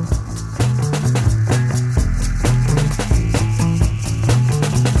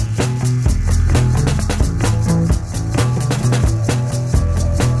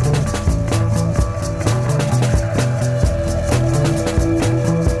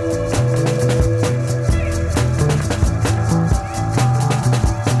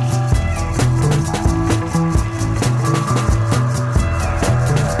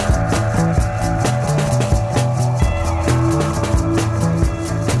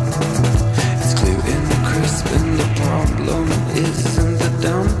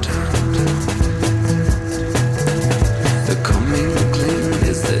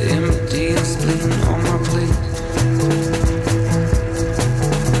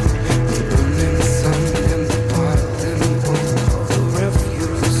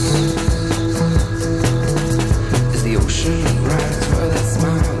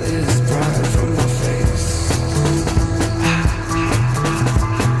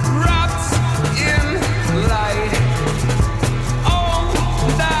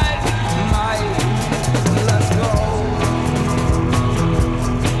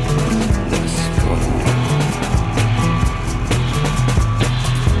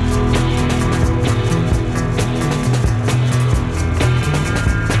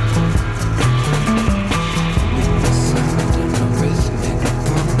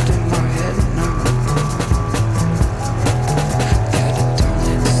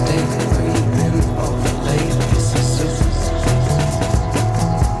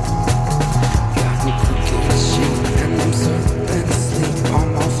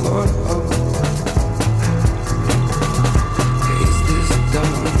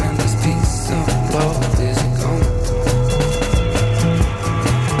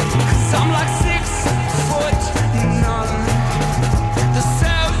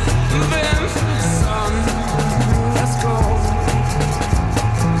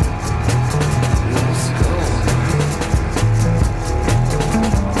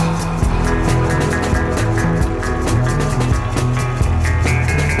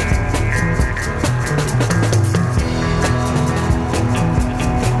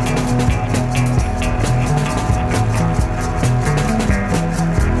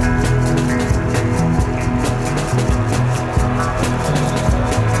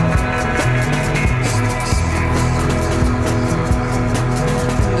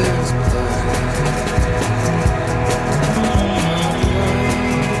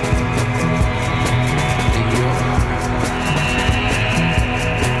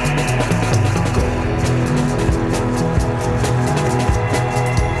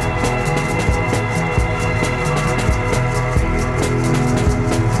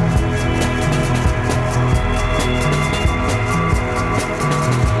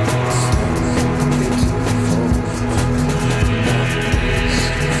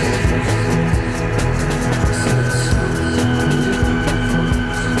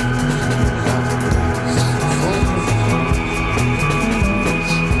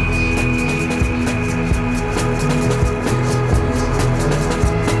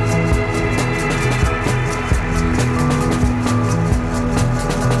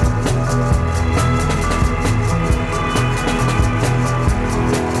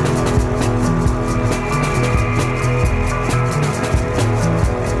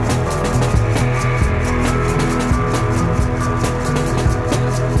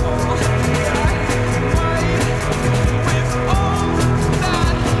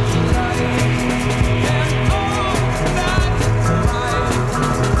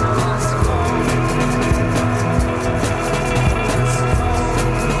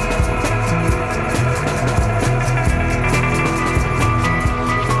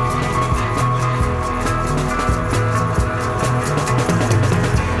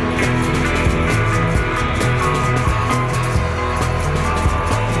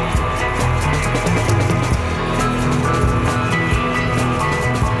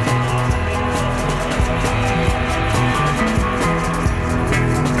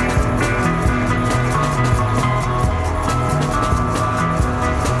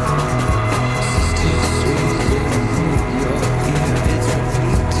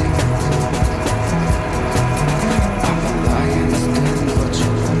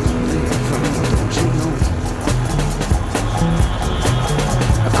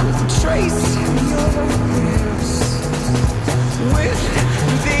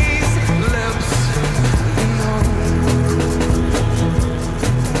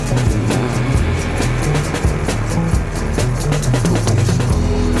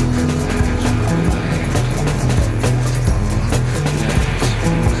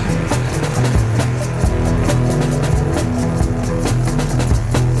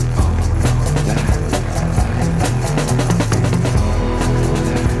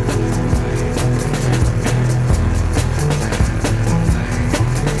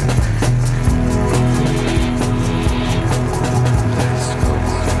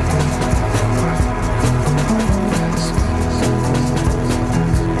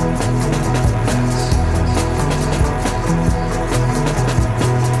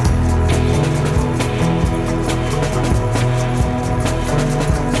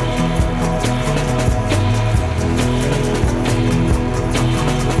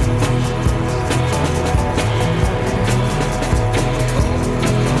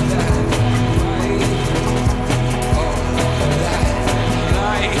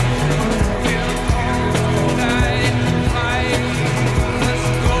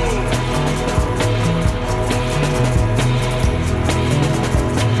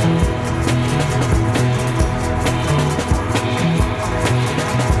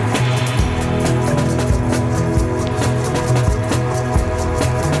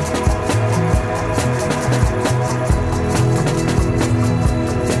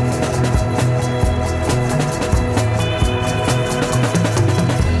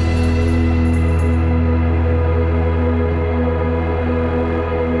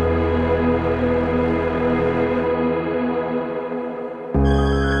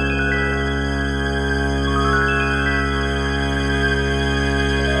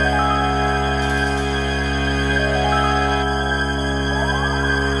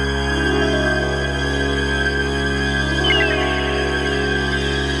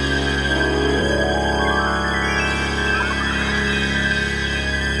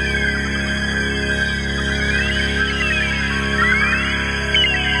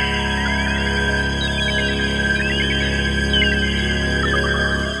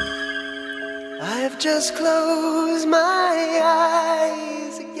 just close my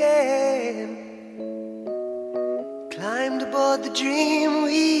eyes again. Climbed aboard the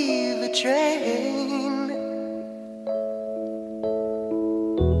Dreamweaver train,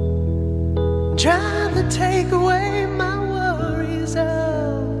 trying to take away my worries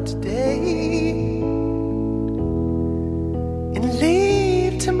of today and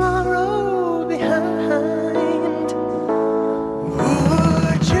leave tomorrow behind.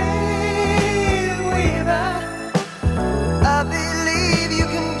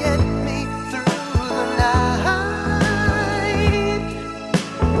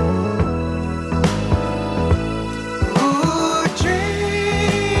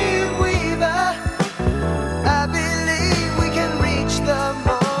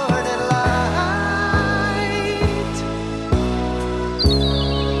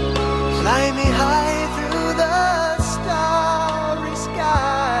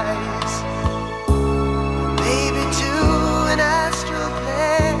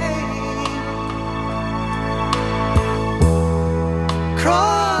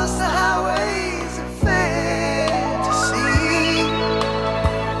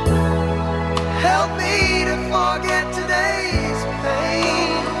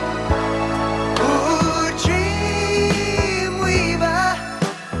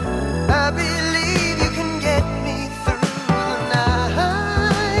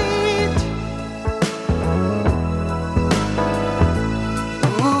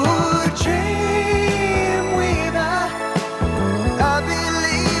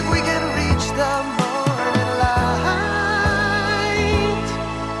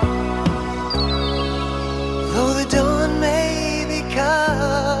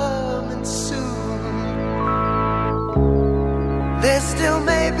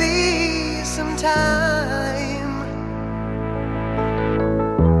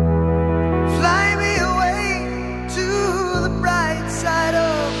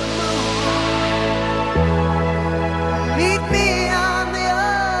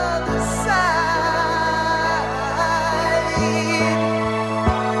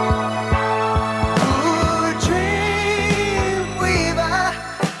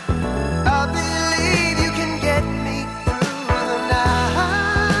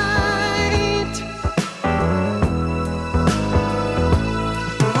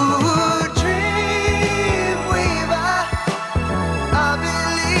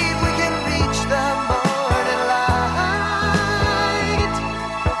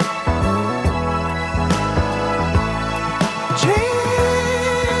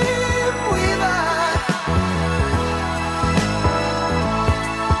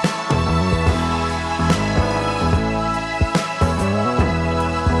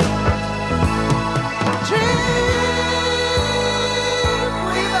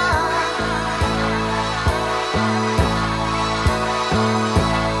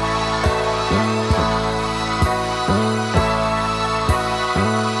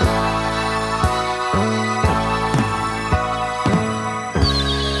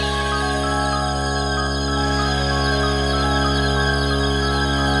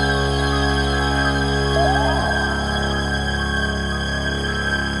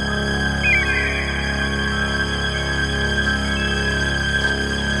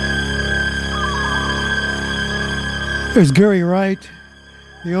 There's Gary Wright,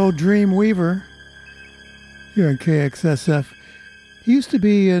 the old Dreamweaver, here on KXSF. He used to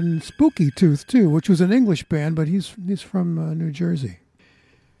be in Spooky Tooth, too, which was an English band, but he's from New Jersey.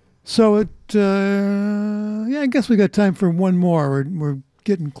 So, I guess we got time for one more. We're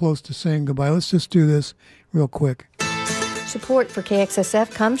getting close to saying goodbye. Let's just do this real quick. Support for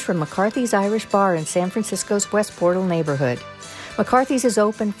KXSF comes from McCarthy's Irish Bar in San Francisco's West Portal neighborhood. McCarthy's is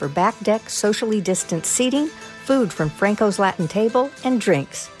open for back deck, socially distanced seating, food from Franco's Latin Table, and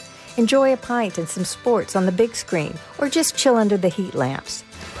drinks. Enjoy a pint and some sports on the big screen, or just chill under the heat lamps.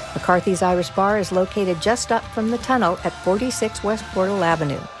 McCarthy's Irish Bar is located just up from the tunnel at 46 West Portal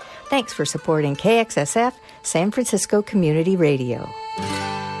Avenue. Thanks for supporting KXSF, San Francisco Community Radio.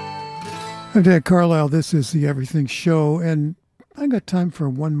 I'm Dad Carlisle. This is the Everything Show, and I got time for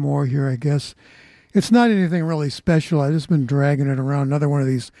one more here, I guess. It's not anything really special. I've just been dragging it around. Another one of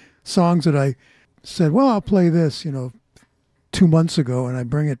these songs that I said, well, I'll play this, 2 months ago, and I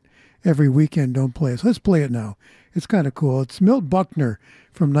bring it every weekend, don't play it. So let's play it now. It's kind of cool. It's Milt Buckner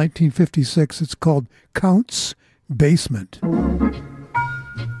from 1956. It's called Count's Basement.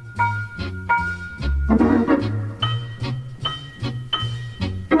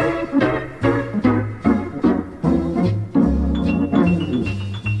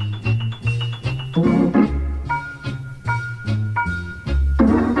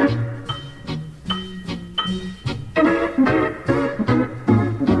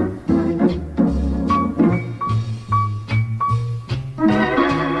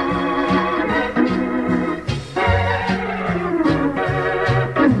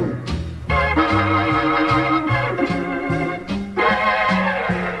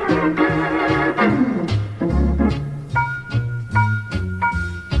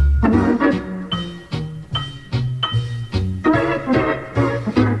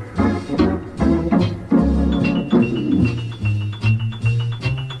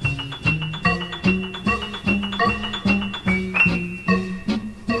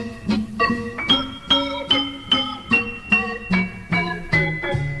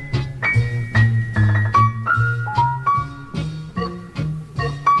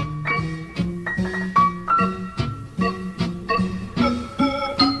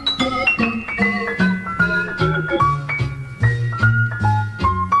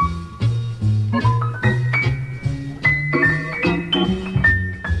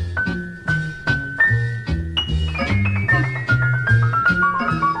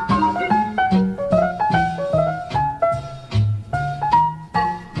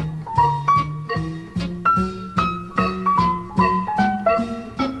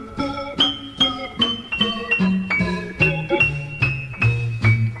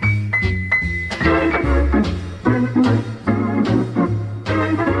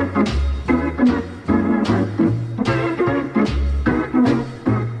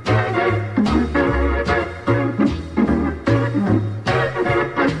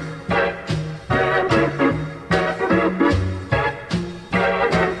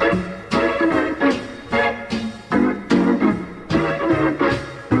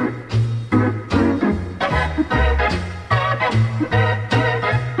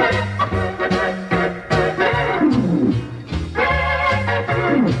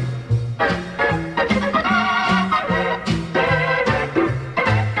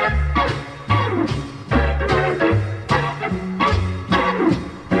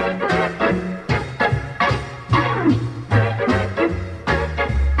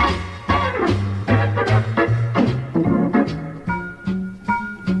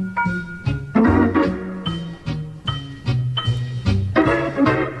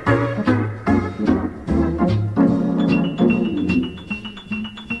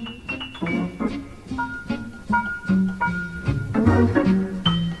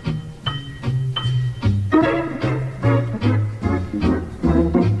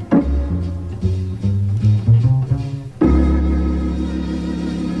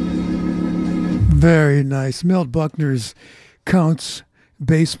 Very nice. Milt Buckner's Count's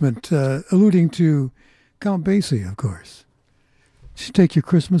Basement, alluding to Count Basie, of course. Did you take your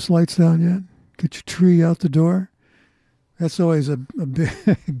Christmas lights down yet? Get your tree out the door? That's always a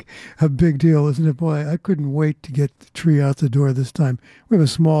big deal, isn't it? Boy, I couldn't wait to get the tree out the door this time. We have a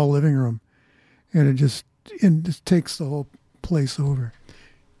small living room, and it just takes the whole place over.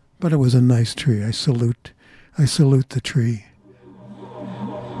 But it was a nice tree. I salute the tree.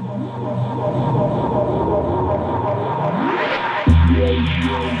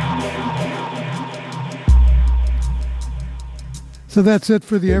 So that's it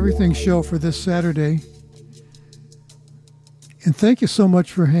for the Everything Show for this Saturday. And thank you so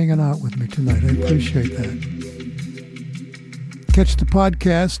much for hanging out with me tonight. I appreciate that. Catch the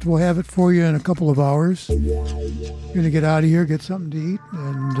podcast. We'll have it for you in a couple of hours. You're going to get out of here, get something to eat,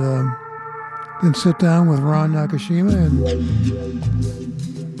 and then sit down with Ron Nakashima and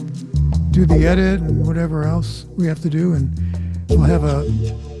do the edit and whatever else we have to do. And we'll have a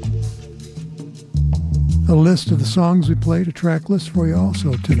list of the songs we played, a track list for you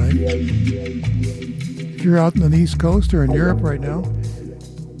also tonight. If you're out on the East Coast or in Europe right now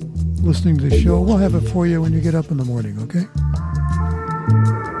listening to the show, we'll have it for you when you get up in the morning, okay?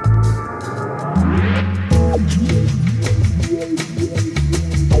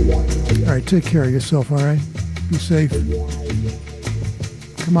 All right, take care of yourself, all right? Be safe.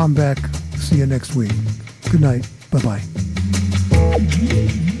 Come on back. See you next week. Good night. Bye-bye.